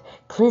heart?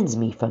 Cleanse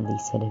me from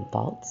these hidden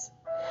faults.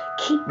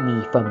 Keep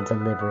me from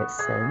deliberate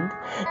sin.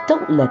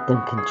 Don't let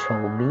them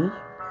control me.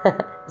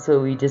 That's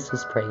what we just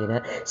was praying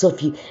at. So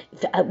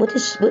what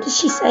did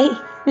she say?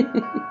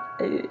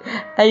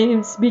 I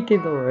am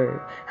speaking the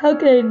word. How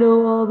can I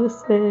know all the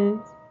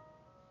sins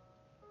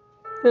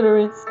that are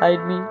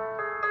inside me?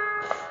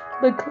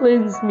 But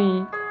cleanse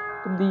me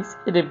from these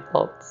hidden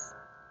faults.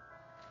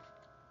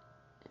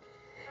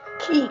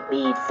 Keep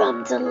me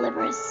from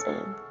deliberate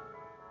sin.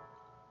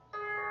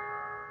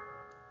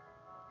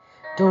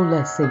 Don't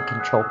let sin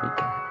control me,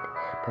 God,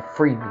 but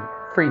free me,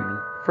 free me,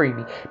 free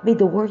me. May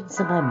the words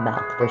of my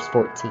mouth, verse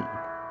 14.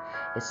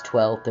 It's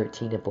 12,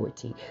 13, and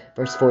 14.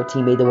 Verse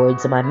 14, may the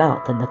words of my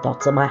mouth and the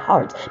thoughts of my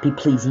heart be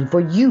pleasing for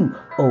you,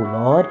 O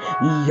Lord.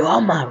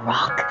 You're my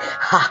rock.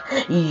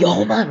 Ha,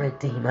 you're my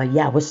redeemer.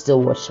 Yeah, we're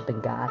still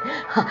worshiping God.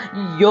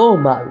 Ha, you're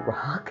my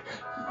rock.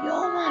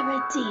 You're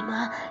my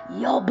redeemer.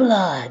 Your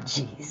blood,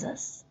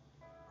 Jesus.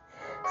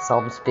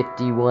 Psalms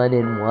 51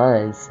 and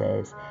 1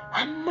 says,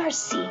 have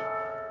mercy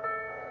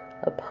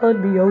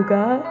upon me, O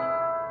God.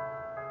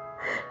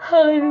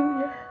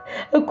 Hallelujah.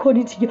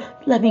 According to your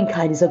loving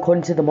kindness,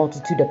 according to the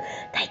multitude of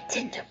thy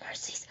tender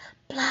mercies,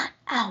 blot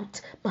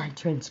out my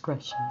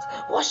transgressions.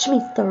 Wash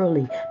me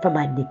thoroughly from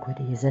my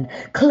iniquities and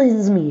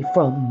cleanse me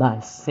from my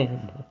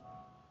sin.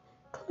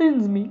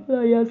 Cleanse me.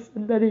 Cleanse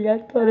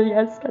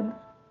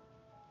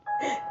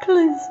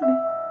me.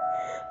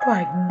 For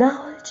I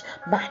acknowledge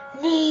my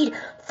need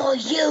for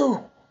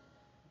you.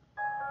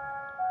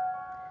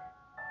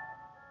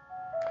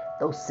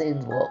 Those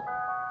sins will...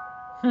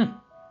 The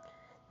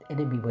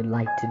enemy would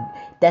like to...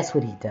 That's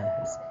what he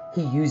does.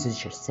 He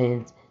uses your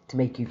sins to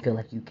make you feel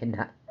like you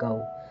cannot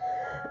go.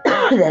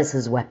 That's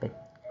his weapon.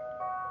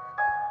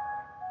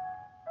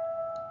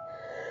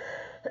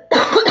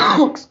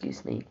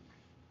 Excuse me.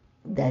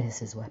 That is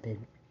his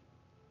weapon.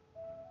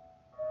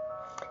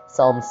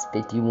 Psalms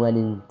 51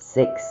 and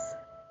 6.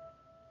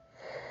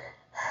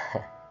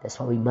 That's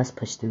why we must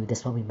push through.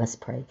 That's why we must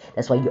pray.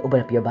 That's why you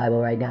open up your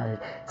Bible right now.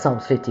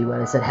 Psalms 51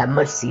 and said, have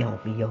mercy on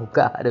me, O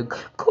God,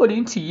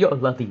 according to your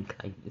loving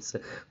kindness,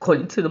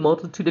 according to the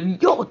multitude of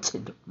your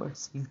tender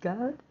mercies,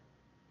 God.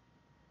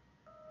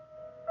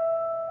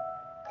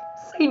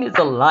 Satan is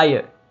a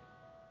liar.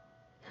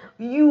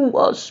 You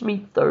wash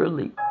me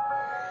thoroughly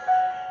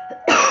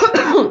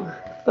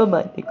from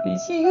my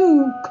iniquities.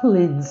 You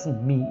cleanse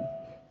me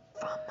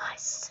from my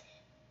sin.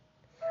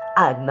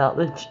 I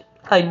acknowledge it.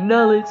 I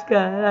acknowledge,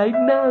 God. I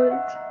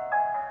acknowledge.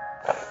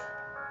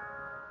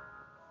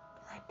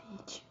 I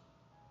need you.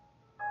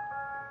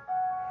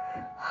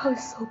 Oh,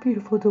 it's so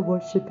beautiful to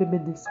worship him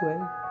in this way.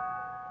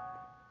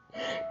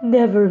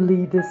 Never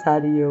leave this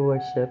out of your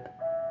worship.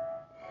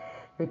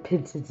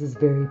 Repentance is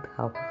very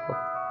powerful.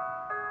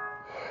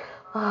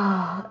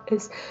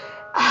 It's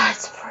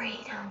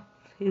freedom,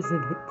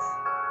 isn't it?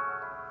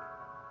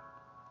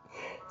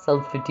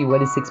 Psalm 51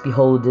 and 6.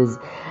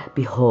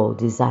 Behold,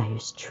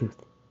 desires truth.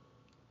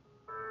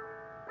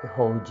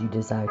 Behold, you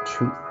desire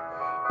truth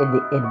in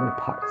the inward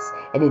parts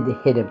and in the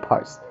hidden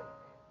parts.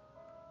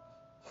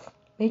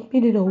 Make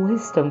me to know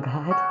wisdom,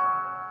 God.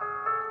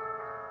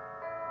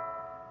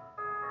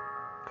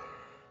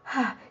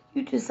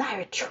 You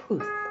desire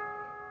truth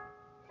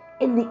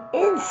in the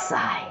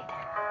inside.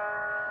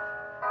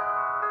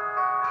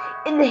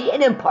 in the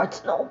hidden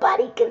parts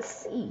nobody can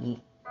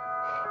see.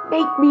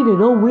 Make me to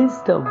know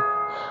wisdom.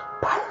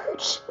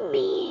 Purge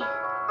me.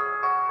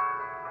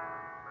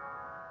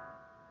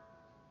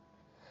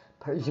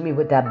 Purge me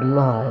with that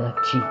blood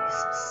of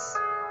Jesus.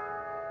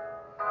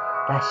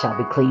 I shall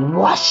be clean.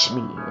 Wash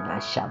me, and I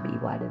shall be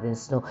whiter than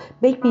snow.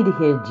 Make me to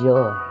hear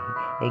joy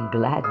and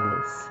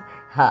gladness.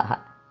 Ha ha.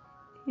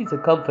 He's a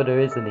comforter,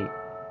 isn't he?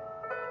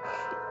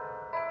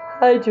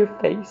 Hide your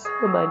face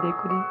from my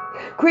iniquity.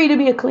 Create in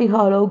me a clean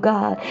heart, O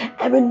God,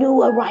 and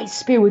renew a right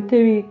spirit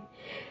within me.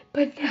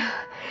 But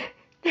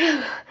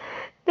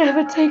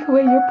never take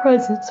away your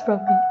presence from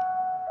me.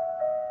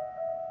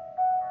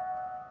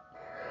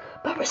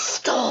 But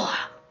restore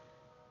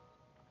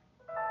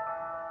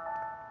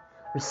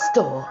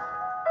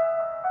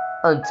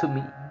unto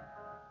me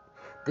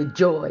the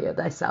joy of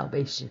thy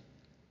salvation.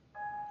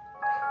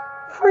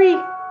 Free.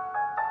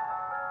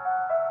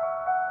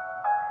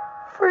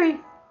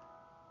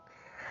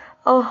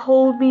 Oh,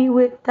 hold me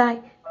with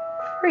thy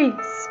free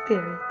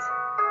spirit.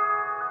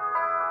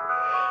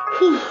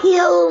 He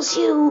heals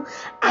you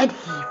and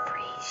he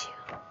frees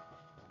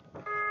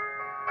you.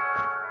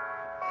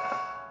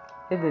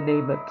 In the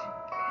name of Jesus.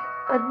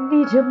 I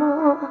need you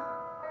more.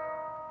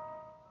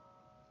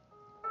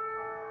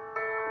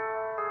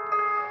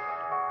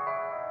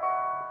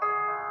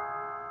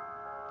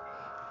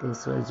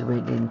 This was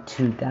written in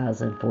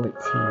 2014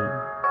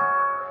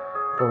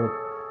 for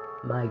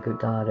my good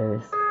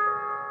daughters.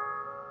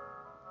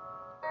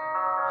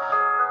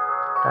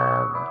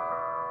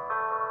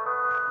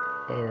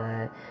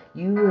 And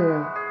you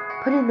will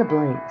put in the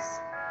blanks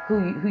who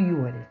you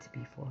want it to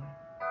be for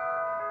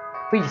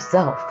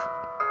yourself.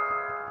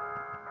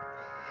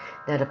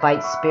 Now to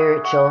fight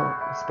spiritual,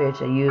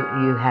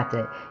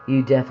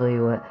 you definitely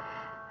want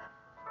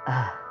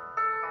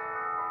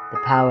the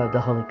power of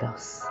the Holy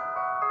Ghost.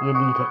 You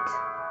need it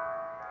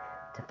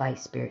to fight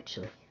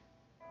spiritually.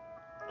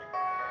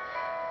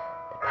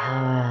 The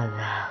power of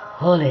the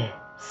Holy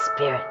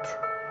Spirit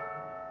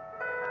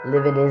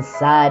living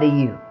inside of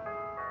you.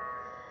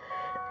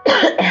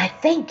 And I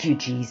thank you,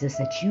 Jesus,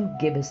 that you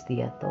give us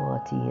the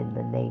authority in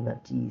the name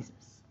of Jesus.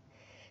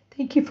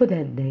 Thank you for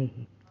that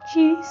name,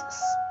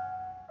 Jesus,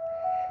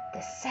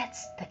 that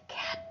sets the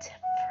captive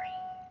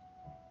free.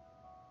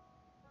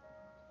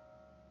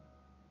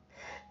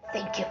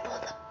 Thank you for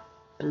the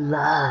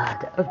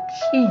blood of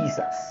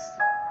Jesus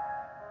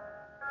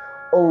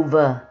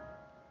over.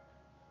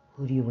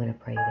 Who do you want to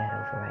pray that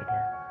over right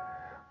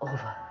now?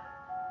 Over.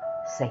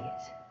 Say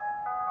it.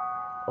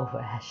 Over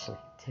Ashley,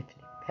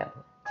 Tiffany,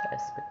 Pamela,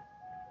 Jasmine.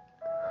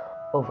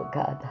 Over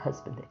God, the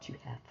husband that you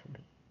have for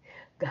me.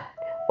 God,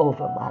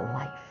 over my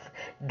life.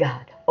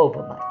 God,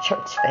 over my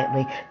church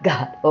family.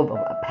 God, over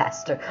my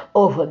pastor.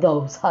 Over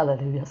those,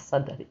 hallelujah,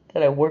 Sunday,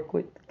 that I work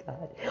with,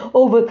 God.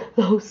 Over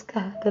those,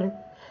 God, that are,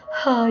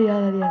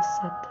 hallelujah,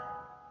 Sunday.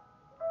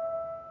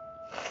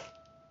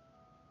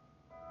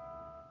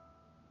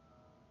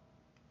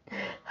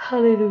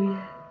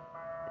 Hallelujah.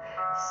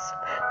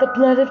 The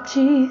blood of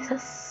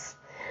Jesus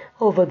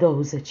over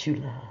those that you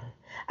love.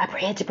 I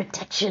pray hedge of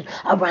protection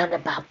around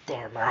about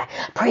them. I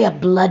pray a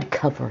blood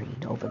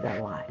covering over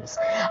their lives.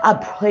 I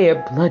pray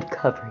a blood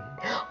covering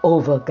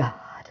over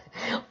God,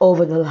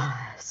 over the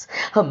lives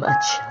of my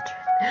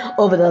children,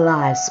 over the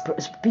lives.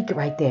 Speak it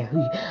right there.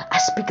 I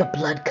speak a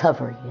blood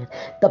covering,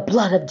 the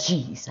blood of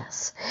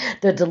Jesus.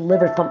 They're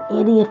delivered from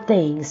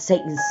anything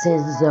Satan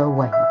sends their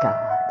way,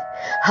 God.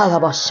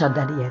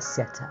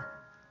 Halabashandanieseta.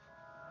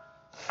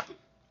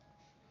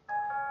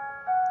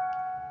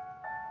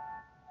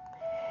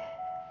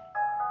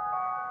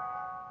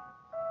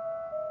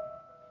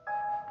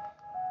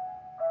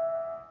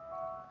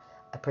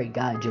 I pray,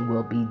 God, your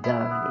will be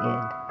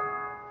done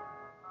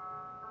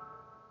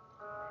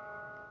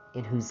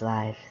in whose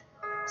life,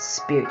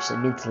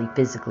 spiritually, mentally,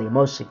 physically,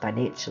 emotionally,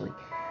 financially.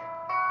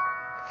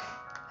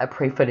 I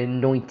pray for the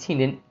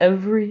anointing in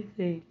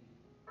everything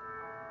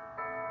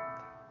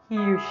he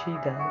or she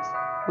does,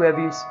 whoever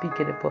you're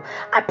speaking it for.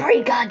 I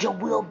pray, God, your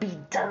will be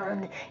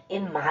done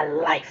in my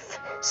life.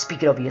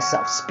 Speak it over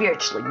yourself,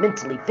 spiritually,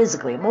 mentally,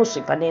 physically,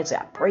 emotionally, financially.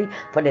 I pray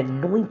for the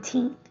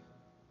anointing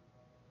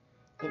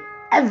in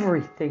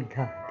everything,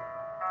 God.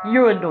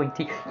 Your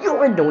anointing,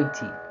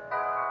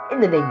 in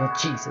the name of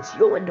Jesus,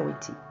 your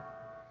anointing.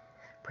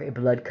 Pray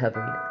blood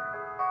covering.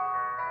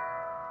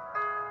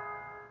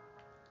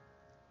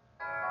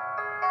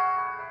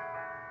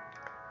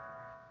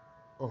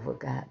 Over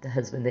God, the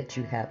husband that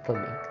you have for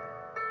me.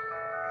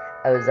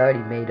 I was already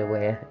made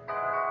aware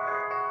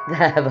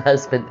that I have a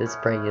husband that's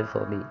praying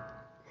for me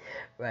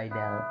right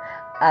now.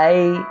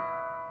 I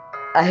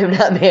am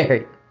not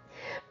married,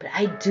 but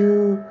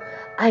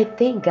I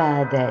thank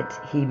God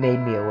that he made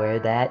me aware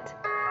of that,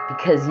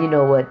 because you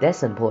know what?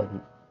 That's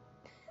important.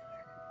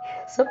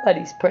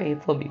 Somebody's praying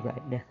for me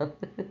right now.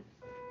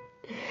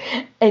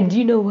 And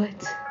you know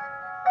what?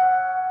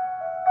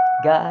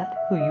 God,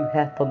 who you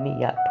have for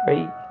me, I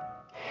pray.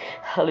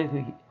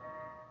 Hallelujah.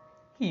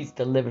 He's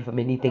delivered from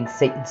anything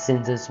Satan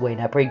sends his way.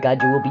 And I pray,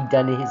 God, your will be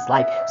done in his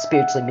life,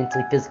 spiritually,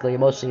 mentally, physically,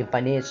 emotionally, and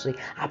financially.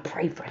 I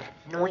pray for an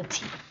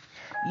anointing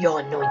your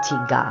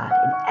anointing, God,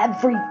 in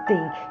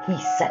everything he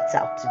sets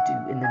out to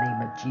do in the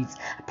name of Jesus.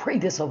 I pray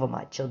this over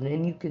my children,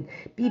 and you can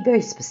be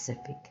very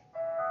specific.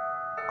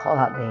 Call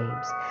out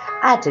names.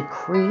 I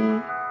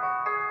decree.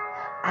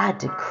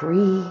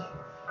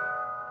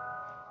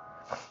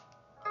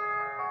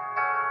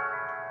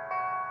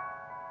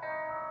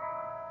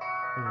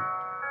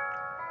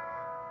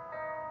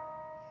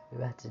 We're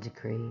about to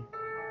decree.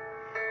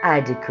 I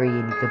decree,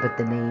 and you can put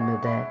the name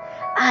of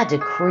that. I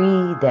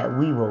decree that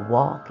we will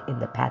walk in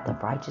the path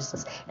of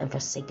righteousness and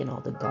forsaking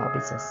all the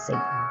garbage that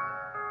Satan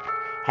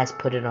has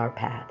put in our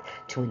path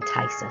to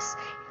entice us.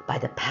 By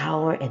the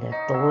power and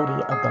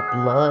authority of the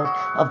blood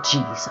of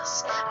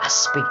Jesus,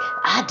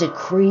 I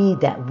decree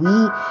that we,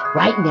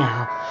 right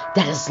now,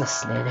 that is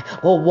listening,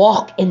 will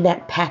walk in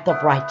that path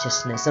of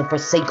righteousness and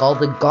forsake all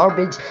the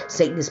garbage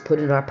Satan has put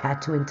in our path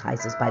to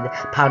entice us. By the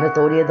power and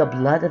authority of the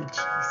blood of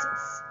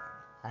Jesus,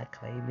 I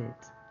claim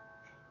it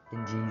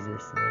in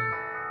Jesus' name.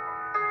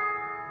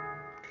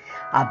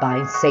 I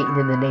bind Satan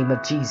in the name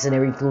of Jesus and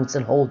every influence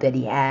and hold that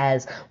he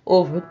has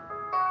over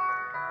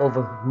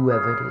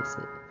whoever it is,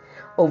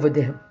 over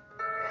them.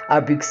 I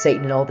rebuke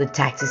Satan and all the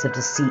tactics of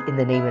deceit in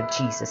the name of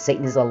Jesus.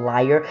 Satan is a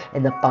liar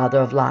and the father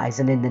of lies.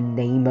 And in the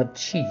name of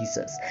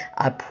Jesus,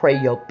 I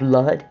pray your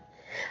blood.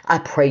 I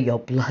pray your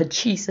blood,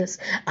 Jesus.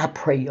 I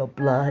pray your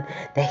blood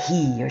that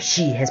he or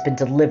she has been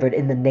delivered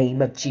in the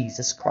name of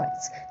Jesus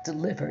Christ.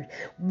 Delivered.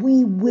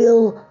 We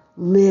will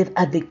live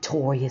a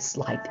victorious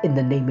life in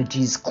the name of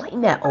Jesus.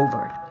 Claim that over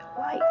your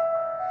life.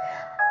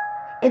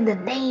 In the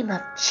name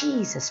of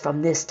Jesus,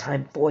 from this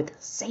time forth,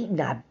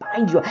 Satan, I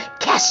bind you, I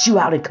cast you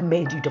out and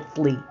command you to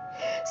flee.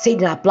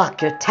 Satan, I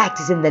block your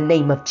tactics in the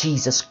name of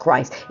Jesus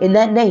Christ. In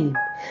that name,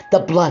 the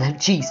blood of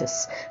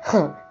Jesus.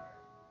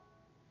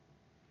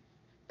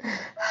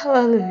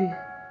 Hallelujah.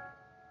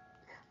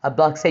 I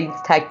block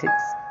Satan's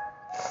tactics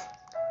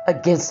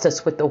against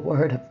us with the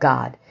word of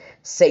God.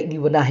 Satan,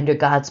 you will not hinder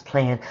God's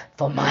plan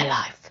for my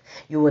life.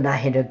 You will not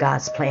hinder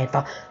God's plan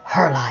for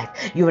her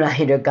life. You will not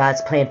hinder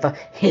God's plan for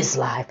his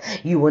life.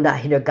 You will not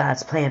hinder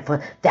God's plan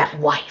for that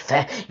wife.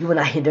 You will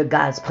not hinder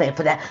God's plan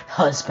for that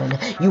husband.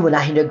 You will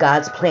not hinder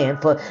God's plan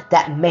for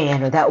that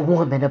man or that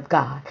woman of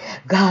God.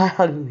 God,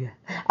 hallelujah.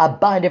 I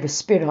bind every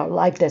spirit in our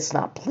life that's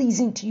not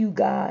pleasing to you,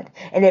 God.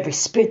 And every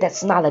spirit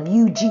that's not of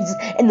you, Jesus.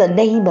 In the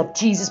name of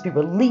Jesus, be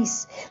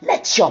released.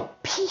 Let your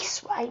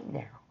peace right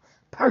now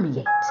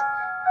permeate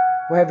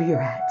wherever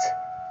you're at.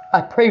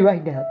 I pray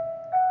right now.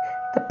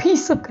 The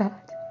peace of God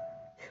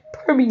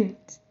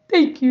permeates.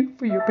 Thank you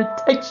for your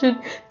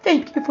protection.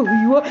 Thank you for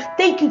who you are.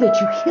 Thank you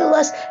that you heal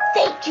us.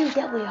 Thank you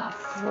that we are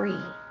free.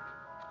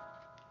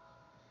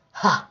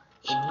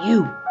 In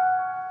you.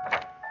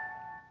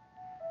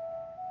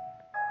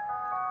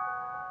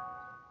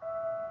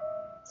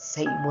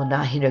 Satan will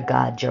not hinder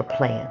God, your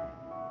plan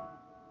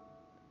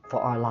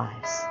for our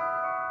lives.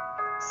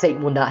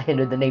 Satan will not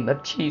hinder the name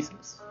of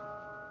Jesus.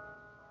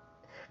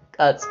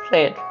 God's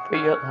plan for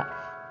your life.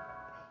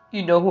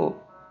 You know who?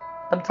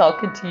 I'm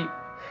talking to you.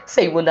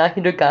 Satan will not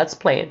hinder God's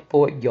plan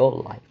for your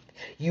life.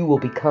 You will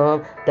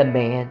become the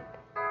man,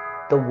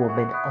 the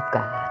woman of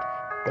God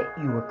that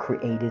you were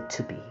created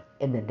to be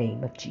in the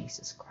name of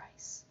Jesus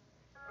Christ.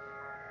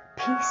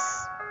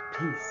 Peace,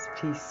 peace,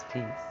 peace,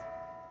 peace.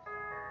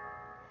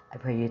 I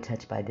pray you're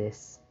touched by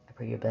this. I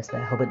pray you're blessed by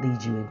it. I hope it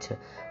leads you into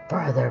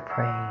further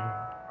praying.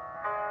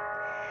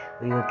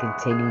 We will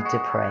continue to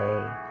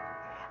pray.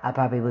 I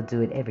probably will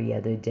do it every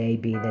other day,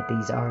 being that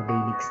these are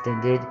being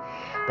extended.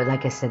 But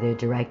like I said, they're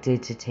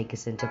directed to take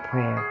us into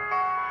prayer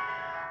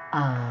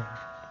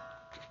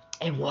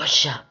and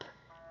worship.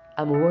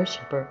 I'm a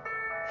worshiper.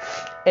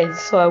 And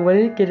so I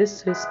wanted to get us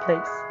to this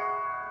place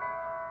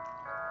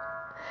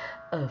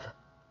of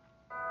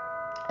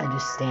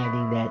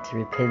understanding that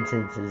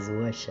repentance is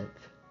worship.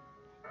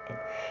 And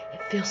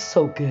it feels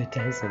so good,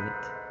 doesn't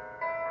it?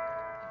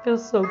 It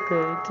feels so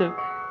good to,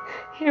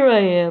 here I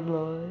am,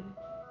 Lord.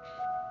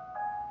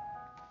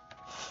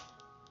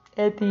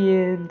 At the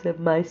end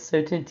of my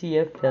certainty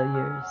of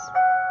failures,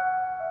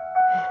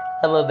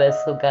 I'm a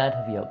vessel, God,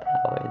 of your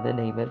power in the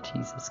name of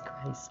Jesus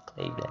Christ.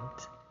 Claim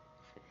that.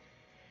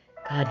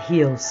 God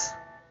heals.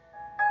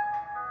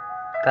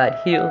 God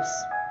heals.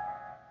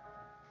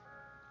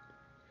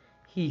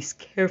 He's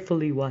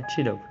carefully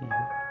watching over you.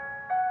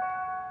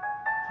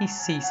 He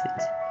sees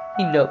it.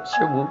 He knows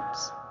your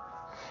wounds.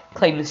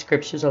 Claim the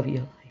scriptures over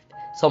your life.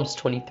 Psalms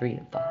 23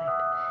 and 5.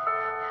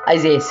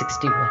 Isaiah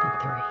 61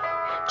 and 3.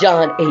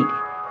 John 8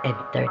 and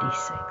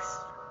 36.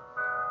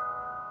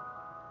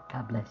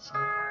 God bless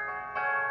you.